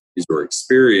expertise or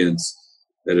experience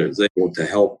that is able to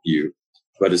help you.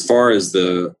 But as far as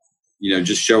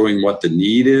just showing what the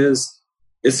need is,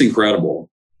 it's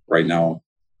incredible right now.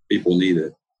 People need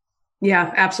it.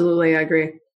 Yeah, absolutely. I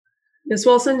agree. Ms.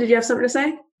 Wilson, did you have something to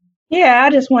say? Yeah,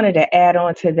 I just wanted to add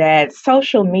on to that.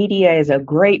 Social media is a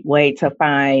great way to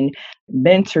find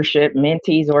mentorship,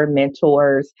 mentees, or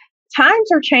mentors.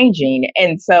 Times are changing,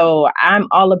 and so I'm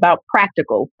all about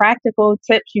practical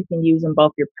tips you can use in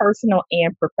both your personal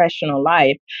and professional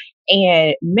life.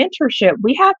 And mentorship,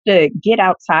 we have to get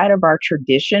outside of our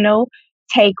traditional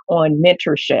take on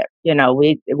mentorship.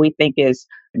 We think is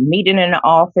meeting in the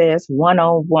office,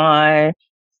 one-on-one,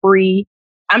 free.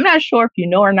 I'm not sure if you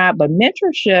know or not, but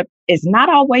mentorship is not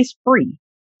always free.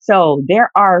 So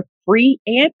there are free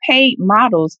and paid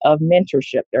models of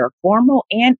mentorship. There are formal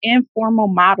and informal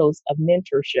models of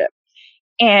mentorship.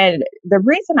 And the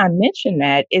reason I mention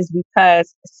that is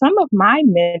because some of my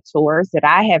mentors that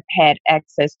I have had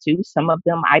access to, some of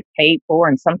them I paid for,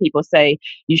 and some people say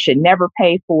you should never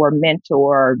pay for a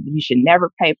mentor, you should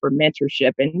never pay for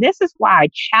mentorship. And this is why I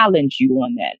challenge you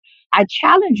on that. I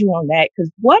challenge you on that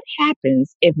because what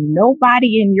happens if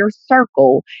nobody in your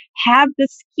circle have the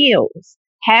skills,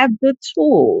 have the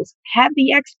tools, have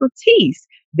the expertise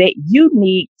that you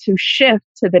need to shift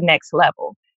to the next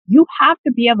level? You have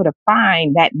to be able to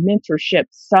find that mentorship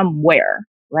somewhere,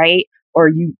 right? Or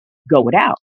you go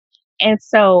without. And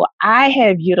so I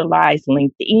have utilized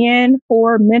LinkedIn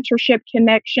for mentorship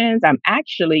connections. I'm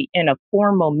actually in a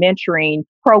formal mentoring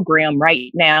program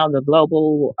right now, the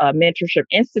Global Mentorship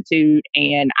Institute,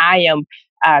 and I am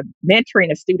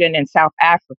mentoring a student in South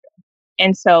Africa.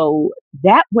 And so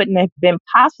that wouldn't have been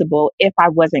possible if I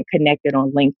wasn't connected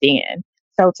on LinkedIn.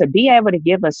 So to be able to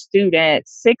give a student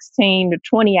 16 to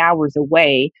 20 hours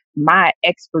away my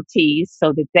expertise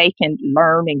so that they can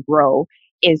learn and grow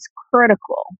is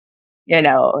critical.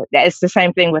 That's the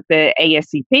same thing with the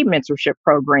ASCP mentorship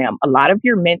program. A lot of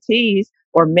your mentees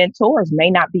or mentors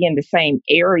may not be in the same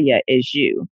area as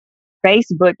you.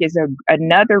 Facebook is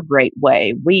another great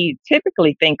way. We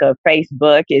typically think of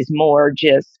Facebook as more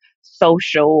just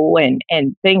social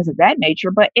and things of that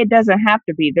nature, but it doesn't have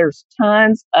to be. There's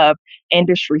tons of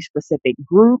industry specific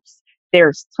groups.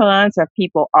 There's tons of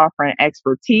people offering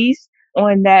expertise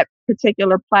on that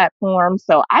particular platform.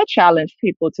 So I challenge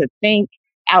people to think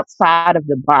outside of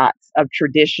the box of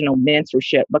traditional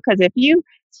mentorship, because if you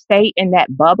stay in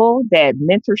that bubble that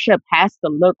mentorship has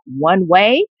to look one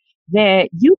way, then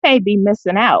you may be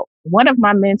missing out. One of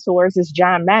my mentors is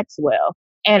John Maxwell,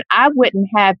 and I wouldn't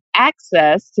have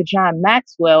access to John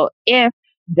Maxwell if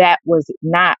that was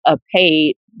not a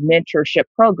paid mentorship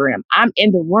program. I'm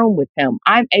in the room with him.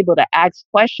 I'm able to ask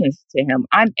questions to him.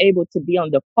 I'm able to be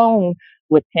on the phone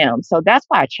with him. So that's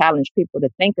why I challenge people to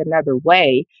think another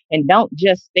way and don't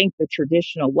just think the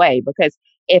traditional way, because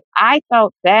if I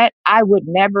thought that, I would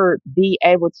never be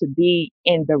able to be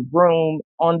in the room,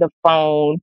 on the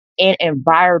phone, in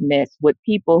environments with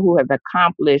people who have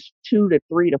accomplished 2 to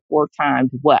 3 to 4 times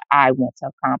what I want to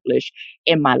accomplish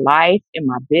in my life, in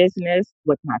my business,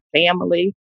 with my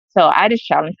family. So I just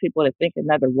challenge people to think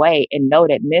another way and know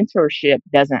that mentorship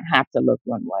doesn't have to look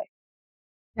one way.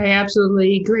 I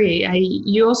absolutely agree.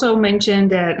 You also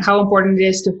mentioned that how important it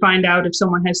is to find out if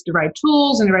someone has the right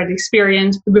tools and the right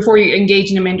experience before you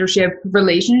engage in a mentorship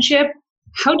relationship.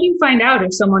 How do you find out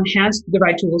if someone has the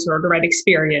right tools or the right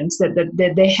experience that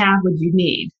they have what you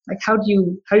need? Like how do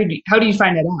you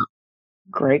find that out?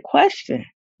 Great question.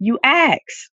 You ask.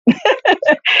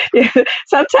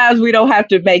 Sometimes we don't have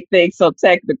to make things so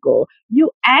technical. You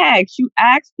ask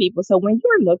people. So when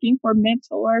you're looking for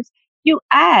mentors, you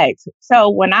ask.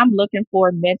 So when I'm looking for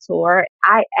a mentor,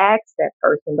 I ask that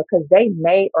person because they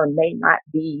may or may not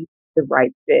be the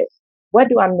right fit. What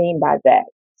do I mean by that?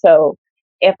 So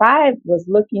if I was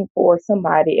looking for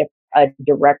somebody, if a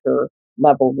director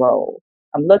level role,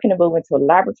 I'm looking to move into a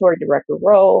laboratory director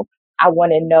role. I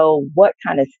want to know what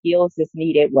kind of skills is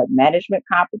needed, what management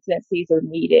competencies are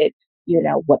needed,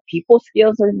 what people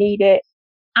skills are needed.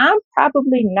 I'm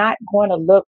probably not going to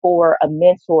look for a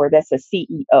mentor that's a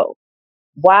CEO.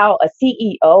 While a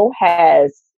CEO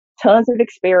has tons of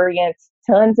experience,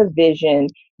 tons of vision,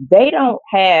 they don't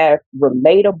have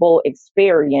relatable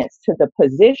experience to the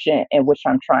position in which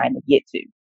I'm trying to get to.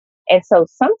 And so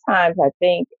sometimes I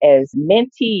think as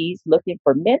mentees looking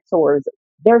for mentors,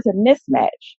 there's a mismatch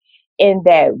in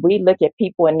that we look at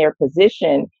people in their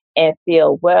position and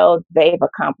feel, well, they've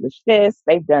accomplished this,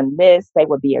 they've done this, they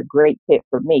would be a great fit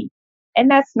for me.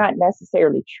 And that's not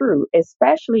necessarily true,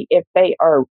 especially if they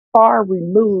are far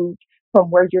removed from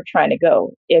where you're trying to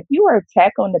go. If you are a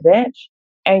tech on the bench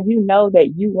and you know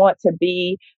that you want to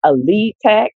be a lead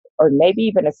tech or maybe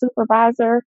even a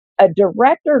supervisor, a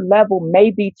director level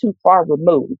may be too far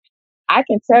removed. I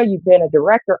can tell you, being a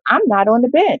director, I'm not on the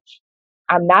bench.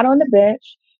 I'm not on the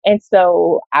bench. And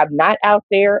so I'm not out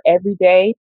there every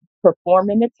day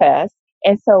performing the test.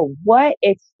 And so what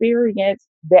experience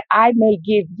that I may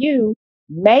give you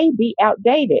may be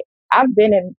outdated. I've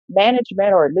been in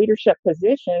management or leadership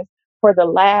positions for the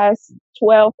last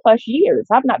 12 plus years.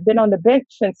 I've not been on the bench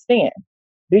since then.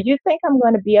 Do you think I'm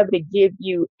going to be able to give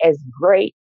you as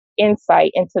great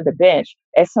insight into the bench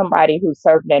as somebody who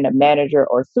served in a manager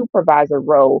or supervisor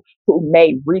role who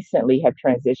may recently have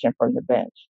transitioned from the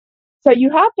bench? So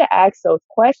you have to ask those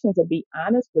questions and be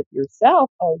honest with yourself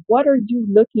on what are you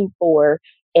looking for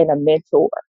in a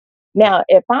mentor. Now,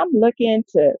 if I'm looking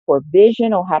for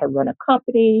vision on how to run a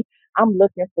company, I'm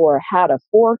looking for how to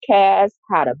forecast,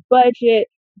 how to budget,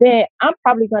 then I'm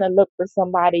probably going to look for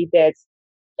somebody that's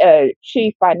a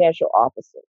chief financial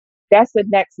officer. That's the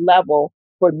next level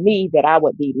for me that I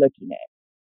would be looking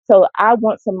at. So I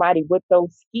want somebody with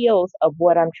those skills of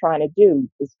what I'm trying to do,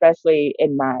 especially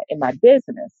in my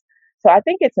business. So I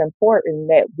think it's important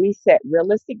that we set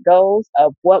realistic goals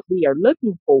of what we are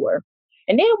looking for.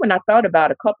 And then when I thought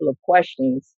about a couple of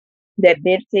questions that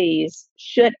mentees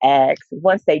should ask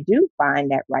once they do find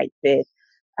that right fit,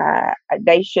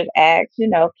 they should ask,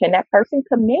 can that person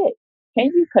commit?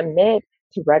 Can you commit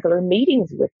to regular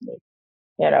meetings with me?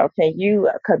 Can you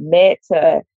commit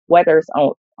to whether it's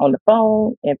on the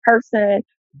phone, in person,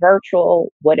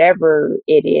 virtual, whatever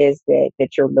it is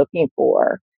that you're looking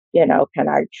for? Can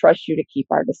I trust you to keep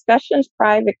our discussions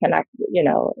private?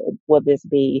 Will this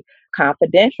be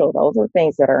confidential? Those are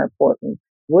things that are important.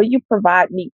 Will you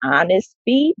provide me honest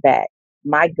feedback?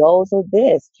 My goals are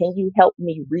this. Can you help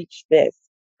me reach this?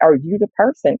 Are you the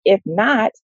person? If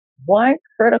not, one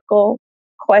critical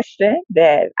question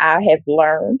that I have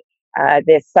learned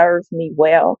that serves me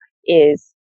well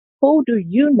is, who do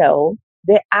you know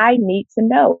that I need to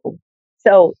know?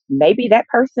 So maybe that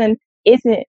person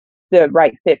isn't the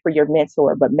right fit for your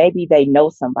mentor, but maybe they know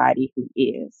somebody who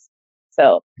is.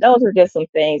 So those are just some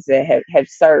things that have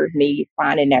served me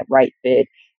finding that right fit.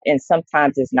 And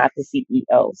sometimes it's not the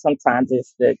CEO. Sometimes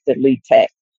it's the lead tech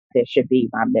that should be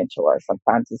my mentor.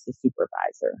 Sometimes it's the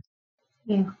supervisor.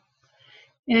 Yeah.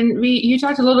 And you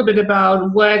talked a little bit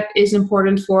about what is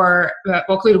important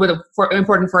clearly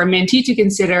important for a mentee to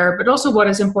consider, but also what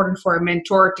is important for a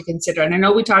mentor to consider. And I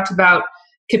know we talked about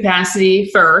capacity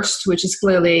first, which is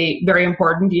clearly very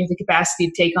important. You have the capacity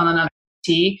to take on another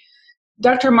mentee.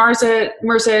 Dr. Mirza,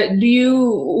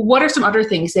 what are some other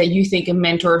things that you think a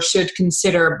mentor should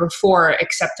consider before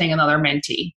accepting another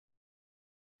mentee?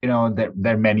 There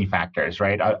are many factors,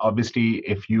 right? Obviously,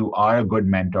 if you are a good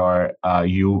mentor,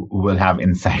 you will have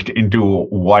insight into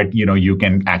what, you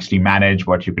can actually manage,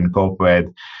 what you can cope with.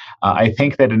 I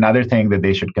think that another thing that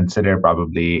they should consider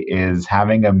probably is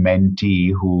having a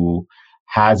mentee who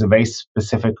has a very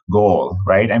specific goal,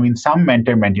 right? I mean, some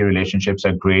mentor-mentee relationships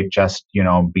are great just,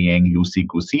 being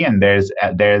loosey-goosey, and there's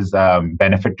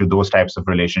benefit to those types of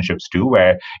relationships too,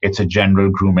 where it's a general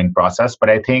grooming process. But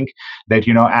I think that,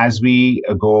 as we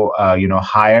go,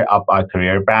 higher up our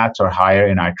career paths or higher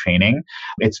in our training,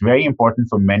 it's very important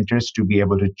for mentors to be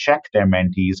able to check their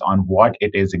mentees on what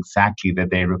it is exactly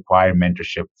that they require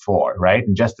mentorship for, right?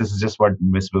 And this is just what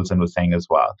Ms. Wilson was saying as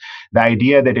well. The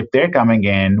idea that if they're coming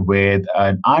in with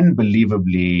an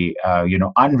unbelievably,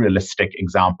 unrealistic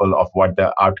example of what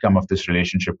the outcome of this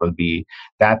relationship will be,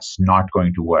 that's not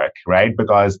going to work, right?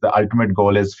 Because the ultimate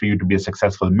goal is for you to be a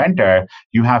successful mentor.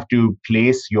 You have to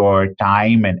place your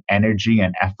time and energy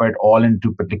and effort all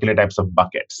into particular types of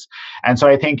buckets. And so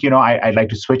I think, I'd like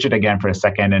to switch it again for a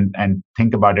second and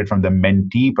think about it from the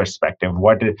mentee perspective.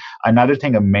 Another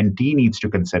thing a mentee needs to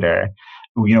consider,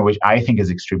 which I think is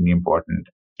extremely important,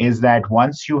 is that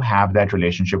once you have that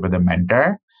relationship with a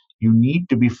mentor, you need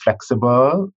to be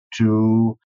flexible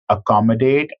to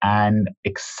accommodate and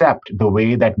accept the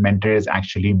way that mentor is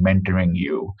actually mentoring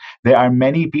you. There are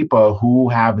many people who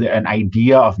have an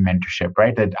idea of mentorship,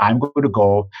 right? That I'm going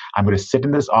to sit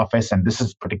in this office and this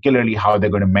is particularly how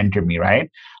they're going to mentor me, right?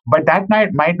 But that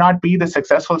might not be the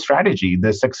successful strategy.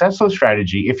 The successful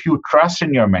strategy, if you trust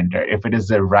in your mentor, if it is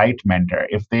the right mentor,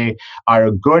 if they are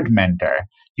a good mentor,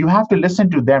 you have to listen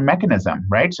to their mechanism,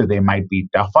 right? So they might be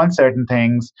tough on certain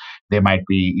things. They might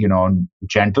be,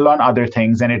 gentle on other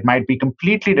things, and it might be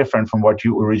completely different from what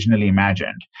you originally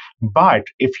imagined. But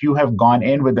if you have gone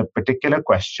in with a particular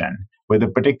question, with a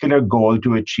particular goal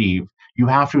to achieve, you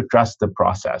have to trust the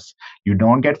process. You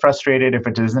don't get frustrated if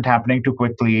it isn't happening too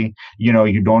quickly.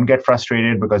 You don't get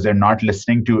frustrated because they're not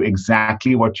listening to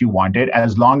exactly what you wanted,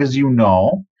 as long as you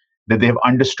know that they've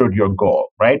understood your goal,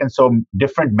 right? And so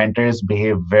different mentors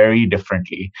behave very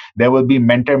differently. There will be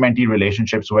mentor-mentee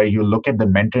relationships where you look at the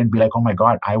mentor and be like, oh my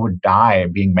God, I would die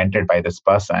being mentored by this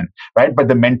person, right? But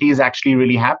the mentee is actually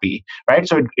really happy, right?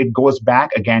 So it goes back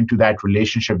again to that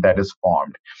relationship that is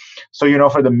formed. So,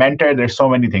 for the mentor, there's so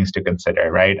many things to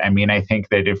consider, right? I mean, I think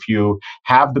that if you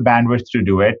have the bandwidth to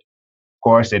do it, of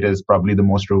course, it is probably the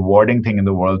most rewarding thing in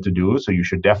the world to do. So you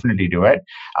should definitely do it.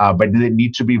 But there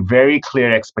need to be very clear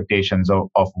expectations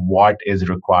of what is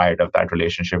required of that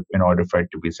relationship in order for it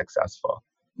to be successful.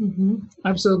 Mm-hmm.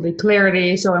 Absolutely.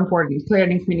 Clarity is so important.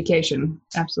 Clarity and communication.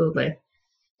 Absolutely.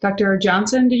 Dr.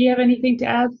 Johnson, do you have anything to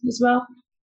add as well?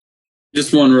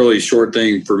 Just one really short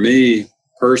thing for me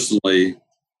personally.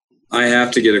 I have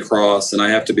to get across and I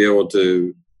have to be able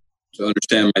to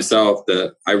understand myself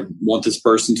that I want this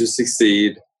person to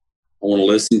succeed. I want to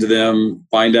listen to them,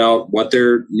 find out what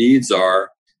their needs are.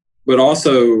 But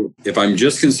also, if I'm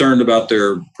just concerned about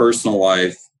their personal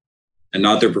life and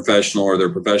not their professional or their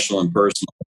professional and personal,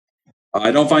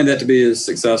 I don't find that to be as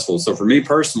successful. So for me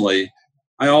personally,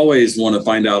 I always want to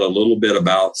find out a little bit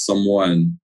about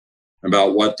someone,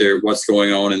 about what's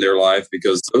going on in their life,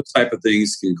 because those type of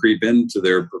things can creep into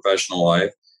their professional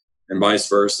life and vice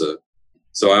versa.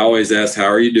 So I always ask, how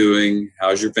are you doing?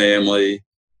 How's your family?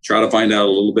 Try to find out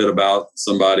a little bit about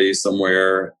somebody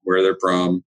somewhere, where they're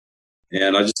from.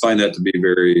 And I just find that to be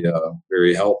very,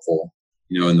 very helpful,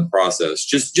 in the process,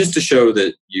 just to show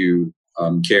that you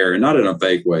care, and not in a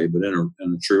fake way, but in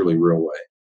a truly real way.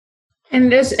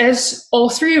 And as all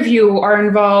three of you are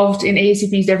involved in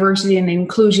AACP's Diversity and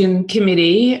Inclusion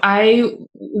Committee, I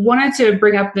wanted to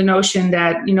bring up the notion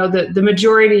that, the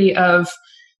majority of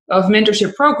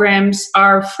mentorship programs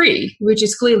are free, which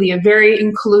is clearly a very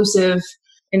inclusive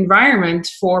environment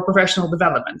for professional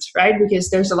development, right? Because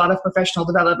there's a lot of professional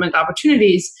development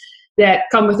opportunities that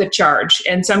come with a charge.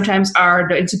 And sometimes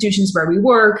the institutions where we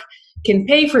work can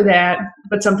pay for that,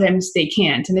 but sometimes they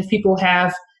can't. And if people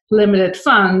have limited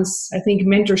funds, I think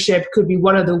mentorship could be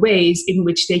one of the ways in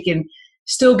which they can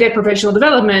still get professional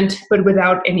development, but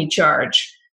without any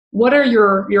charge. What are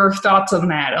your thoughts on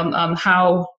that, on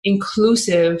how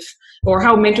inclusive or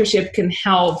how mentorship can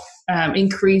help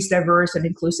increase diverse and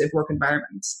inclusive work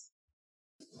environments?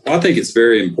 I think it's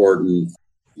very important.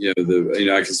 I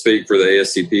can speak for the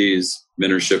ASCP's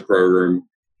mentorship program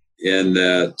in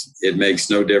that it makes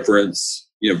no difference.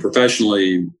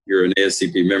 Professionally, you're an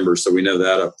ASCP member, so we know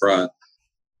that up front.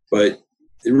 But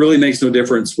it really makes no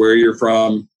difference where you're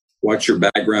from, what your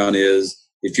background is.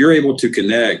 If you're able to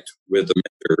connect with a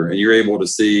mentor and you're able to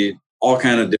see all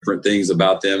kind of different things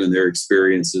about them and their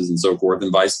experiences and so forth,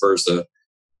 and vice versa,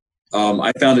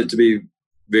 I found it to be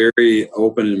very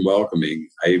open and welcoming.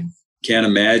 I can't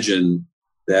imagine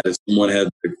that if someone had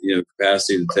the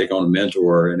capacity to take on a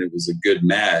mentor and it was a good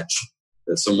match,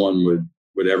 that someone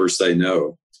would ever say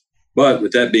no. But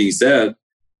with that being said,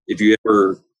 if you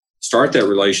ever start that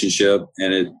relationship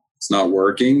and it's not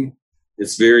working,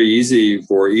 it's very easy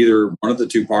for either one of the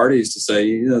two parties to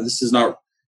say, this is not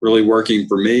really working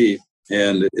for me,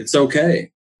 and it's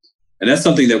okay. And that's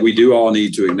something that we do all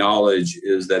need to acknowledge,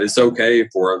 is that it's okay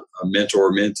for a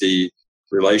mentor-mentee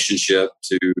relationship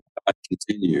to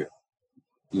continue.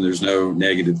 And there's no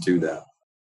negative to that.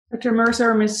 Dr.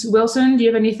 Mercer or Ms. Wilson, do you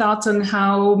have any thoughts on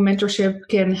how mentorship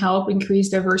can help increase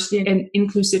diversity and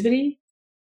inclusivity?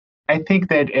 I think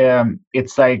that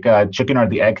it's like a chicken or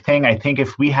the egg thing. I think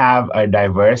if we have a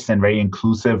diverse and very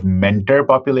inclusive mentor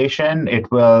population, it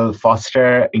will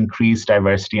foster increased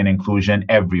diversity and inclusion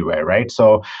everywhere, right?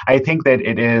 So I think that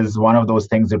it is one of those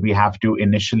things that we have to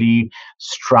initially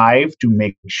strive to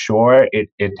make sure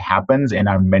it happens in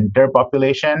our mentor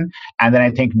population. And then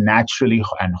I think naturally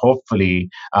and hopefully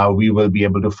we will be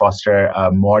able to foster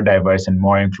a more diverse and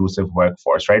more inclusive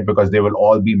workforce, right? Because they will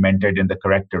all be mentored in the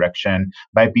correct direction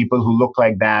by people who look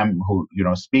like them, who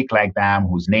speak like them,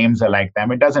 whose names are like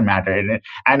them. It doesn't matter.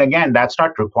 And again, that's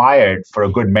not required for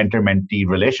a good mentor-mentee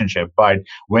relationship. But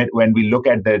when we look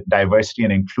at the diversity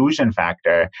and inclusion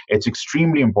factor, it's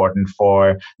extremely important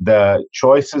for the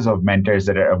choices of mentors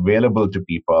that are available to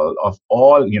people of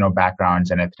all backgrounds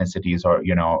and ethnicities or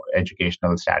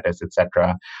educational status,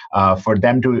 etc. For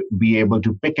them to be able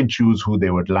to pick and choose who they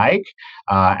would like,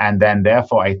 and then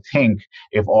therefore I think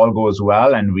if all goes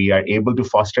well and we are able to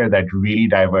foster that really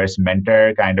diverse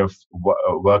mentor kind of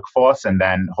workforce, and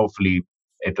then hopefully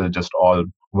it'll just all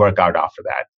work out after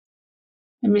that.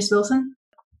 And Ms. Wilson?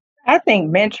 I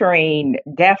think mentoring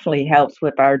definitely helps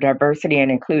with our diversity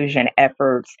and inclusion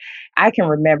efforts. I can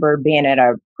remember being at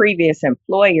a previous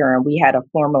employer and we had a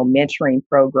formal mentoring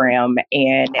program.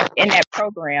 And in that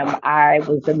program, I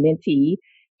was a mentee.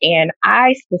 And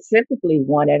I specifically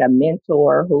wanted a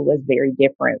mentor who was very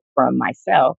different from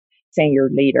myself, senior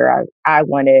leader. I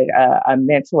wanted a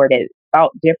mentor that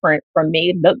thought different from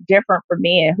me, looked different from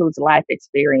me, and whose life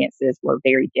experiences were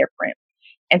very different.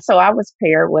 And so I was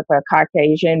paired with a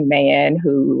Caucasian man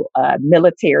who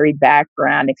military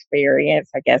background experience,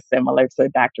 I guess similar to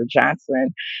Dr.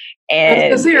 Johnson.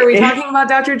 And are we talking about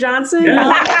Dr. Johnson?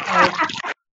 Yeah.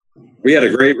 We had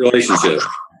a great relationship.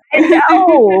 I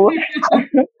know.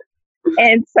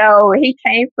 And so he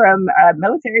came from a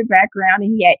military background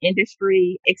and he had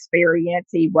industry experience.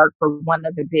 He worked for one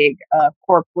of the big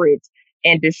corporate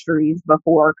industries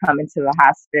before coming to the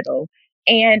hospital.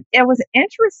 And it was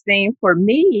interesting for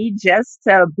me just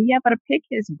to be able to pick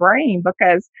his brain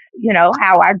because,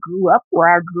 how I grew up,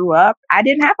 where I grew up, I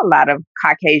didn't have a lot of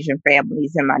Caucasian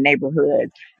families in my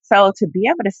neighborhood. So to be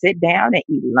able to sit down and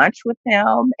eat lunch with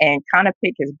him and kind of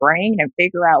pick his brain and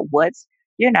figure out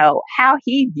how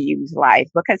he views life,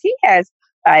 because he has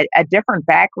a different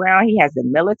background. He has a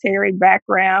military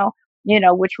background,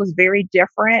 which was very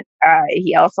different.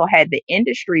 He also had the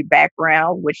industry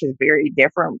background, which is very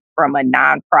different from a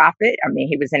nonprofit. I mean,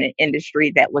 he was in an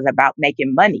industry that was about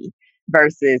making money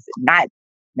versus not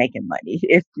making money,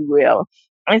 if you will.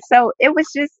 And so it was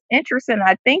just interesting.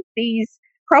 I think these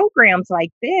programs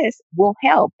like this will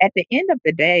help. At the end of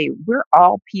the day, we're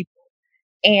all people.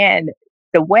 And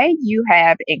the way you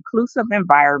have inclusive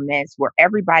environments where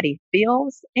everybody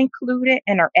feels included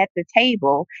and are at the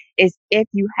table is if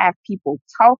you have people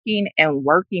talking and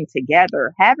working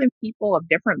together, having people of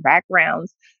different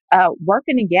backgrounds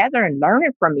working together and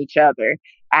learning from each other.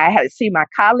 I see my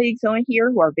colleagues on here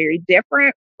who are very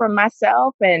different from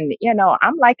myself. And,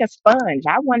 I'm like a sponge.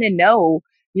 I want to know,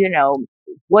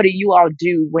 what do you all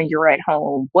do when you're at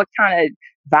home? What kind of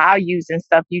values and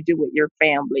stuff you do with your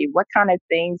family? What kind of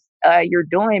things you're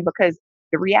doing? Because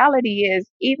the reality is,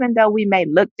 even though we may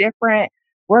look different,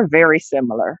 we're very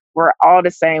similar. We're all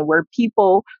the same. We're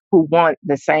people who want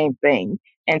the same thing.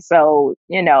 And so,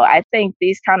 I think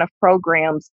these kind of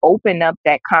programs open up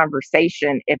that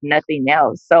conversation, if nothing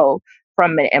else. So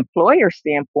from an employer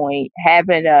standpoint,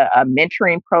 having a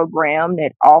mentoring program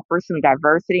that offers some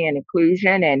diversity and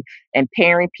inclusion and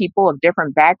pairing people of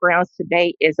different backgrounds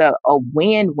today is a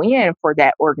win-win for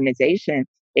that organization.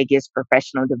 It gives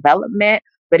professional development,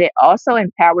 but it also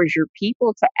empowers your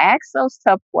people to ask those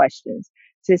tough questions,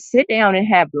 to sit down and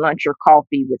have lunch or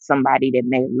coffee with somebody that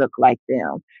may look like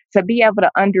them, to be able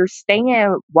to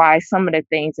understand why some of the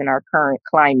things in our current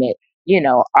climate,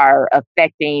 are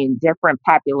affecting different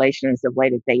populations the way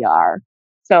that they are.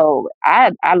 So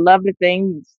I love the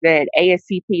things that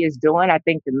ASCP is doing. I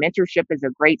think the mentorship is a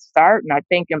great start, and I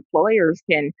think employers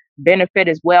can benefit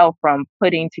as well from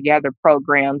putting together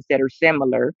programs that are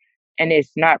similar. And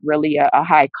it's not really a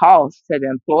high cost to the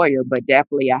employer, but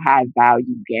definitely a high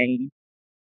value gain.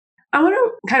 I want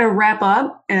to kind of wrap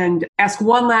up and ask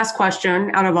one last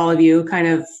question out of all of you, kind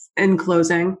of in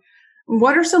closing.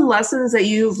 What are some lessons that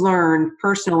you've learned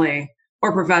personally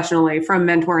or professionally from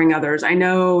mentoring others? I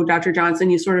know, Dr. Johnson,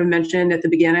 you sort of mentioned at the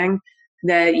beginning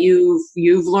that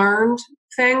you've learned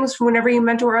things from whenever you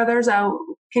mentor others.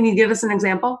 Can you give us an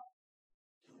example?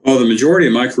 Well, the majority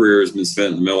of my career has been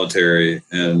spent in the military.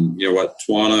 And, what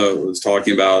Tawana was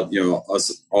talking about,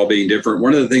 us all being different.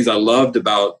 One of the things I loved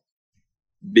about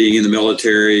being in the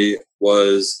military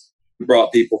was we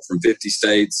brought people from 50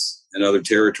 states and other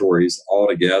territories all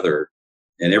together.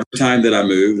 And every time that I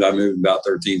moved about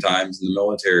 13 times in the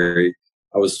military,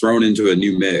 I was thrown into a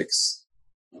new mix.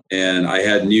 And I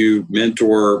had new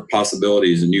mentor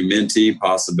possibilities and new mentee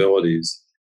possibilities.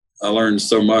 I learned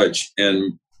so much.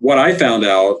 And what I found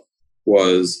out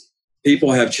was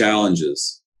people have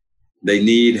challenges. They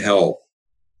need help.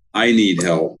 I need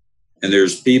help. And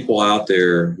there's people out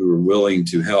there who are willing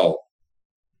to help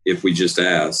if we just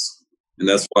ask. And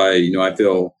that's why, I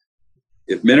feel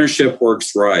if mentorship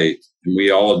works right and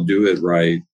we all do it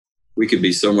right, we could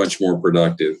be so much more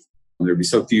productive. There'd be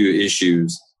so few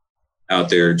issues out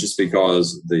there just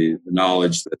because the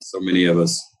knowledge that so many of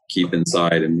us keep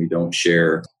inside and we don't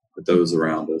share with those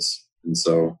around us. And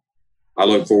so I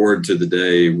look forward to the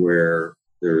day where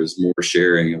there is more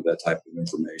sharing of that type of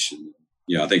information.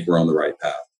 I think we're on the right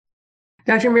path.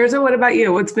 Dr. Mirza, what about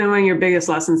you? What's been one of your biggest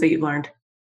lessons that you've learned?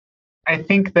 I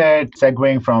think that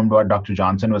segueing from what Dr.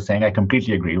 Johnson was saying, I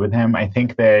completely agree with him. I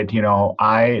think that,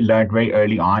 I learned very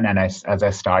early on, and as I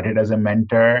started as a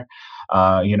mentor,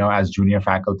 as junior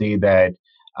faculty, that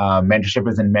mentorship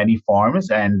is in many forms.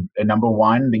 And number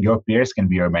one, your peers can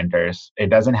be your mentors.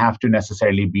 It doesn't have to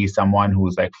necessarily be someone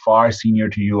who's like far senior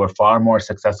to you or far more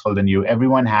successful than you.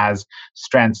 Everyone has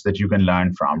strengths that you can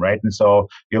learn from, right? And so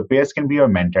your peers can be your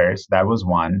mentors. That was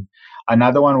one.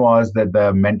 Another one was that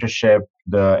the mentorship,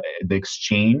 the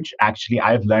exchange, actually,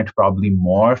 I've learned probably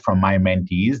more from my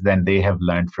mentees than they have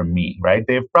learned from me, right?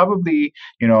 They've probably,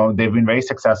 they've been very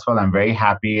successful. I'm very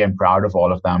happy and proud of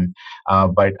all of them.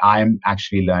 But I'm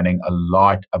actually learning a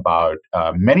lot about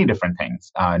many different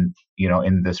things,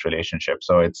 in this relationship.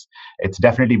 So it's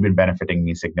definitely been benefiting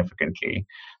me significantly.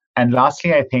 And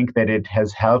lastly, I think that it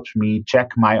has helped me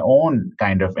check my own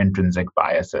kind of intrinsic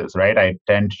biases, right? I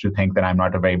tend to think that I'm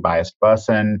not a very biased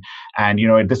person. And,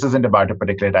 this isn't about a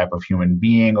particular type of human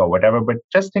being or whatever, but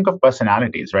just think of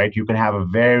personalities, right? You can have a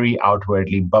very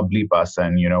outwardly bubbly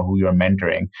person, who you're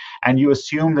mentoring. And you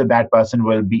assume that that person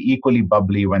will be equally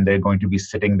bubbly when they're going to be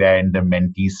sitting there in the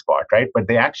mentee spot, right? But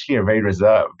they actually are very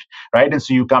reserved, right? And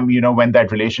so you come, when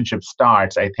that relationship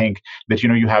starts, I think that,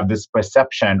 you have this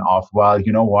perception of, well,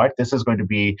 what? This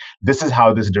is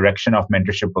how this direction of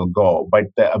mentorship will go. But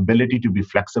the ability to be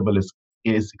flexible is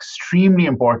extremely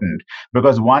important,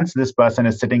 because once this person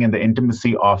is sitting in the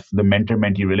intimacy of the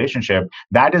mentor-mentee relationship,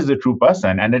 that is the true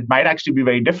person. And it might actually be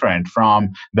very different from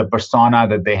the persona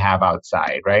that they have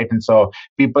outside, right? And so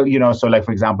people, so like,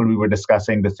 for example, we were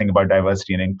discussing this thing about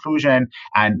diversity and inclusion,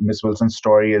 and Miss Wilson's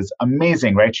story is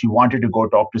amazing, right? She wanted to go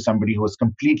talk to somebody who was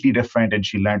completely different, and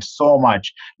she learned so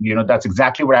much. That's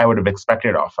exactly what I would have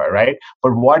expected of her, right?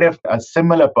 But what if a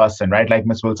similar person, right, like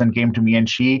Miss Wilson came to me and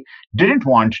she didn't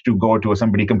want to go to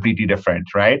somebody completely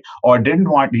different, right? Or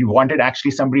he wanted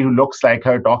actually somebody who looks like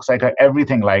her, talks like her,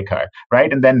 everything like her,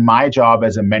 right? And then my job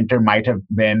as a mentor might have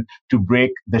been to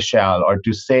break the shell or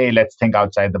to say, let's think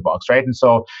outside the box, right? And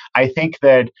so I think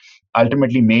that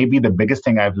ultimately, maybe the biggest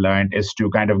thing I've learned is to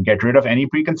kind of get rid of any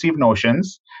preconceived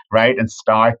notions, right? And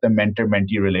start the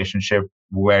mentor-mentee relationship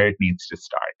where it needs to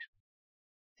start.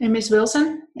 And Ms.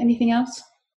 Wilson, anything else?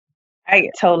 I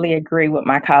totally agree with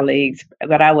my colleagues,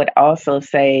 but I would also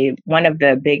say one of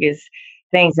the biggest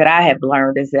things that I have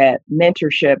learned is that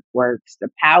mentorship works. The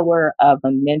power of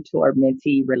a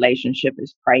mentor-mentee relationship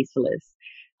is priceless.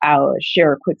 I'll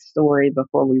share a quick story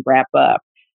before we wrap up.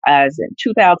 As in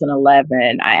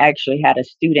 2011, I actually had a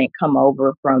student come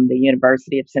over from the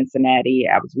University of Cincinnati.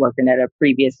 I was working at a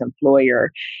previous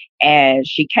employer, and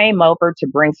she came over to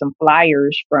bring some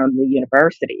flyers from the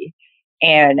university.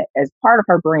 And as part of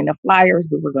her bringing the flyers,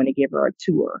 we were going to give her a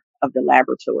tour of the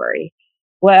laboratory.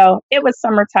 Well, it was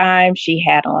summertime. She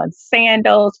had on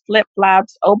sandals,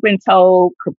 flip-flops,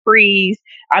 open-toed, capris.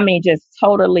 I mean, just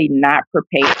totally not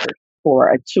prepared for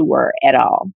a tour at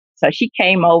all. So she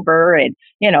came over and,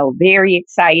 very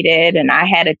excited. And I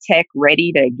had a tech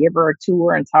ready to give her a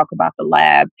tour and talk about the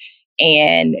lab.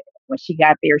 And when she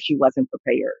got there, she wasn't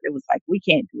prepared. It was like, we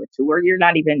can't do a tour. You're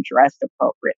not even dressed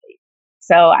appropriately.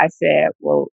 So I said,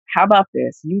 well, how about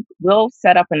this? We'll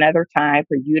set up another time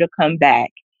for you to come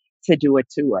back to do a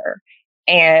tour.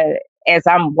 And as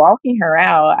I'm walking her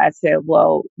out, I said,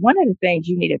 well, one of the things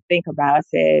you need to think about, I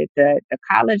said, the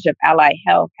College of Allied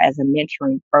Health has a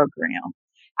mentoring program.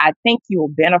 I think you will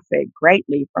benefit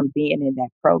greatly from being in that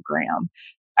program.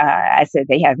 I said,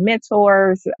 they have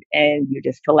mentors and you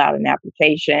just fill out an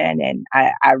application. And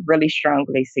I really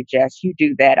strongly suggest you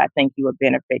do that. I think you would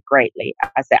benefit greatly.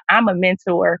 I said, I'm a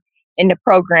mentor in the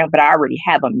program, but I already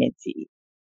have a mentee.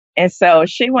 And so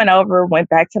she went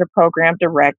back to the program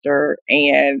director,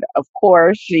 and of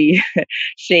course she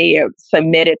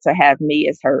submitted to have me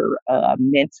as her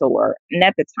mentor. And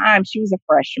at the time, she was a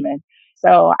freshman.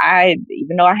 So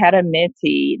even though I had a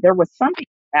mentee, there was something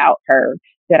about her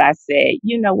that I said,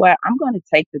 you know what, I'm going to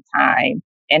take the time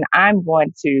and I'm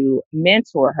going to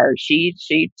mentor her. She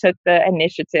took the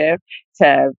initiative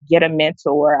to get a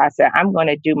mentor. I said, I'm going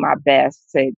to do my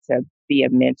best to be a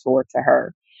mentor to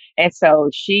her. And so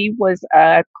she was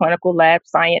a clinical lab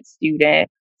science student.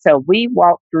 So we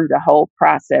walked through the whole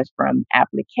process from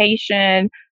application,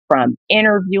 from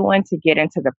interviewing to get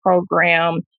into the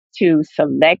program, to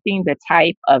selecting the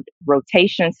type of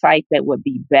rotation site that would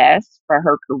be best for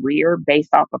her career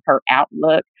based off of her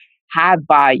outlook, high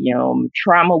volume,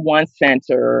 trauma one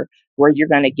center, where you're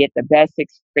going to get the best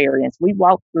experience. We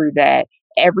walked through that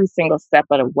every single step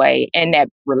of the way. And that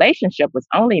relationship was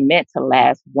only meant to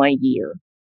last 1 year.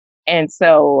 And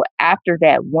so after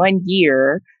that 1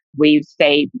 year, we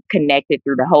stayed connected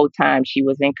through the whole time she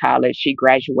was in college. She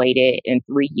graduated in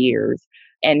 3 years.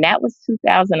 And that was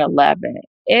 2011.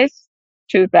 It's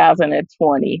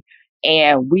 2020,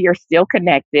 and we are still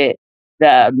connected.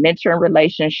 The mentoring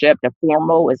relationship, the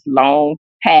formal, is long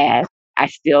past. I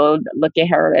still look at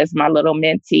her as my little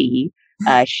mentee.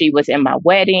 She was in my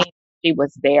wedding. She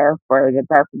was there for the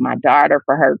birth of my daughter,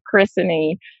 for her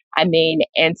christening.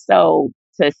 And so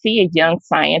to see a young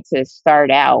scientist start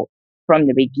out from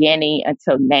the beginning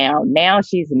until now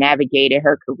she's navigated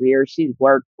her career. She's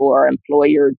worked for an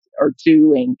employer or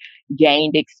two and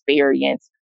gained experience.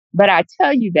 But I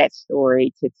tell you that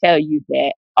story to tell you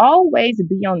that always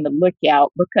be on the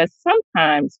lookout, because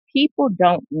sometimes people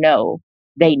don't know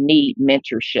they need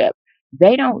mentorship.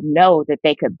 They don't know that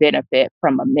they could benefit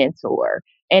from a mentor.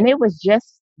 And it was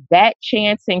just that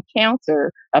chance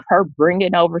encounter of her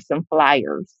bringing over some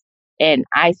flyers. And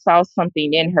I saw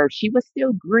something in her. She was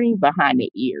still green behind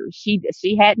the ears. She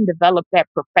hadn't developed that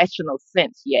professional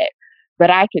sense yet, but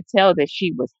I could tell that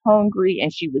she was hungry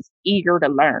and she was eager to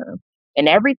learn. And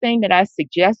everything that I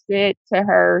suggested to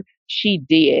her, she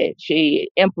did. She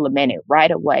implemented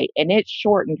right away, and it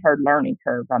shortened her learning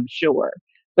curve, I'm sure.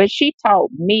 But she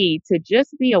taught me to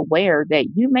just be aware that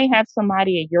you may have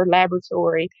somebody in your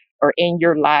laboratory or in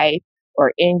your life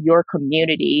or in your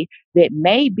community that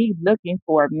may be looking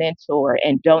for a mentor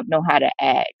and don't know how to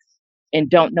ask and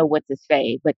don't know what to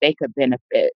say, but they could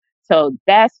benefit. So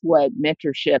that's what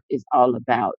mentorship is all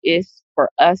about. It's for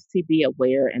us to be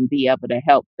aware and be able to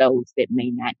help those that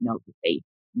may not know that they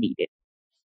need it.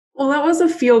 Well, that was a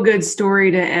feel-good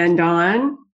story to end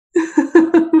on.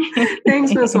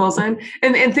 Thanks, Ms. Wilson.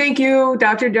 And thank you,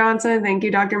 Dr. Johnson. Thank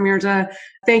you, Dr. Mirza.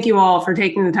 Thank you all for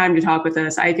taking the time to talk with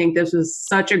us. I think this was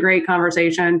such a great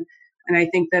conversation. And I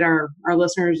think that our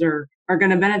listeners are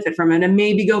going to benefit from it and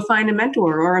maybe go find a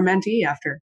mentor or a mentee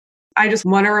after. I just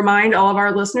want to remind all of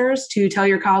our listeners to tell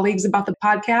your colleagues about the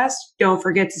podcast. Don't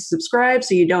forget to subscribe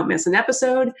so you don't miss an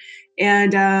episode.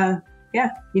 And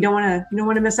you don't want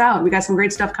to miss out. We got some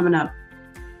great stuff coming up.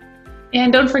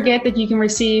 And don't forget that you can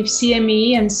receive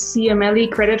CME and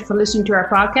CMLE credit for listening to our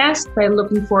podcast by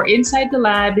looking for Inside the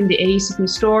Lab in the AACP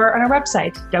store on our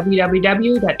website,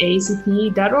 www.aacp.org.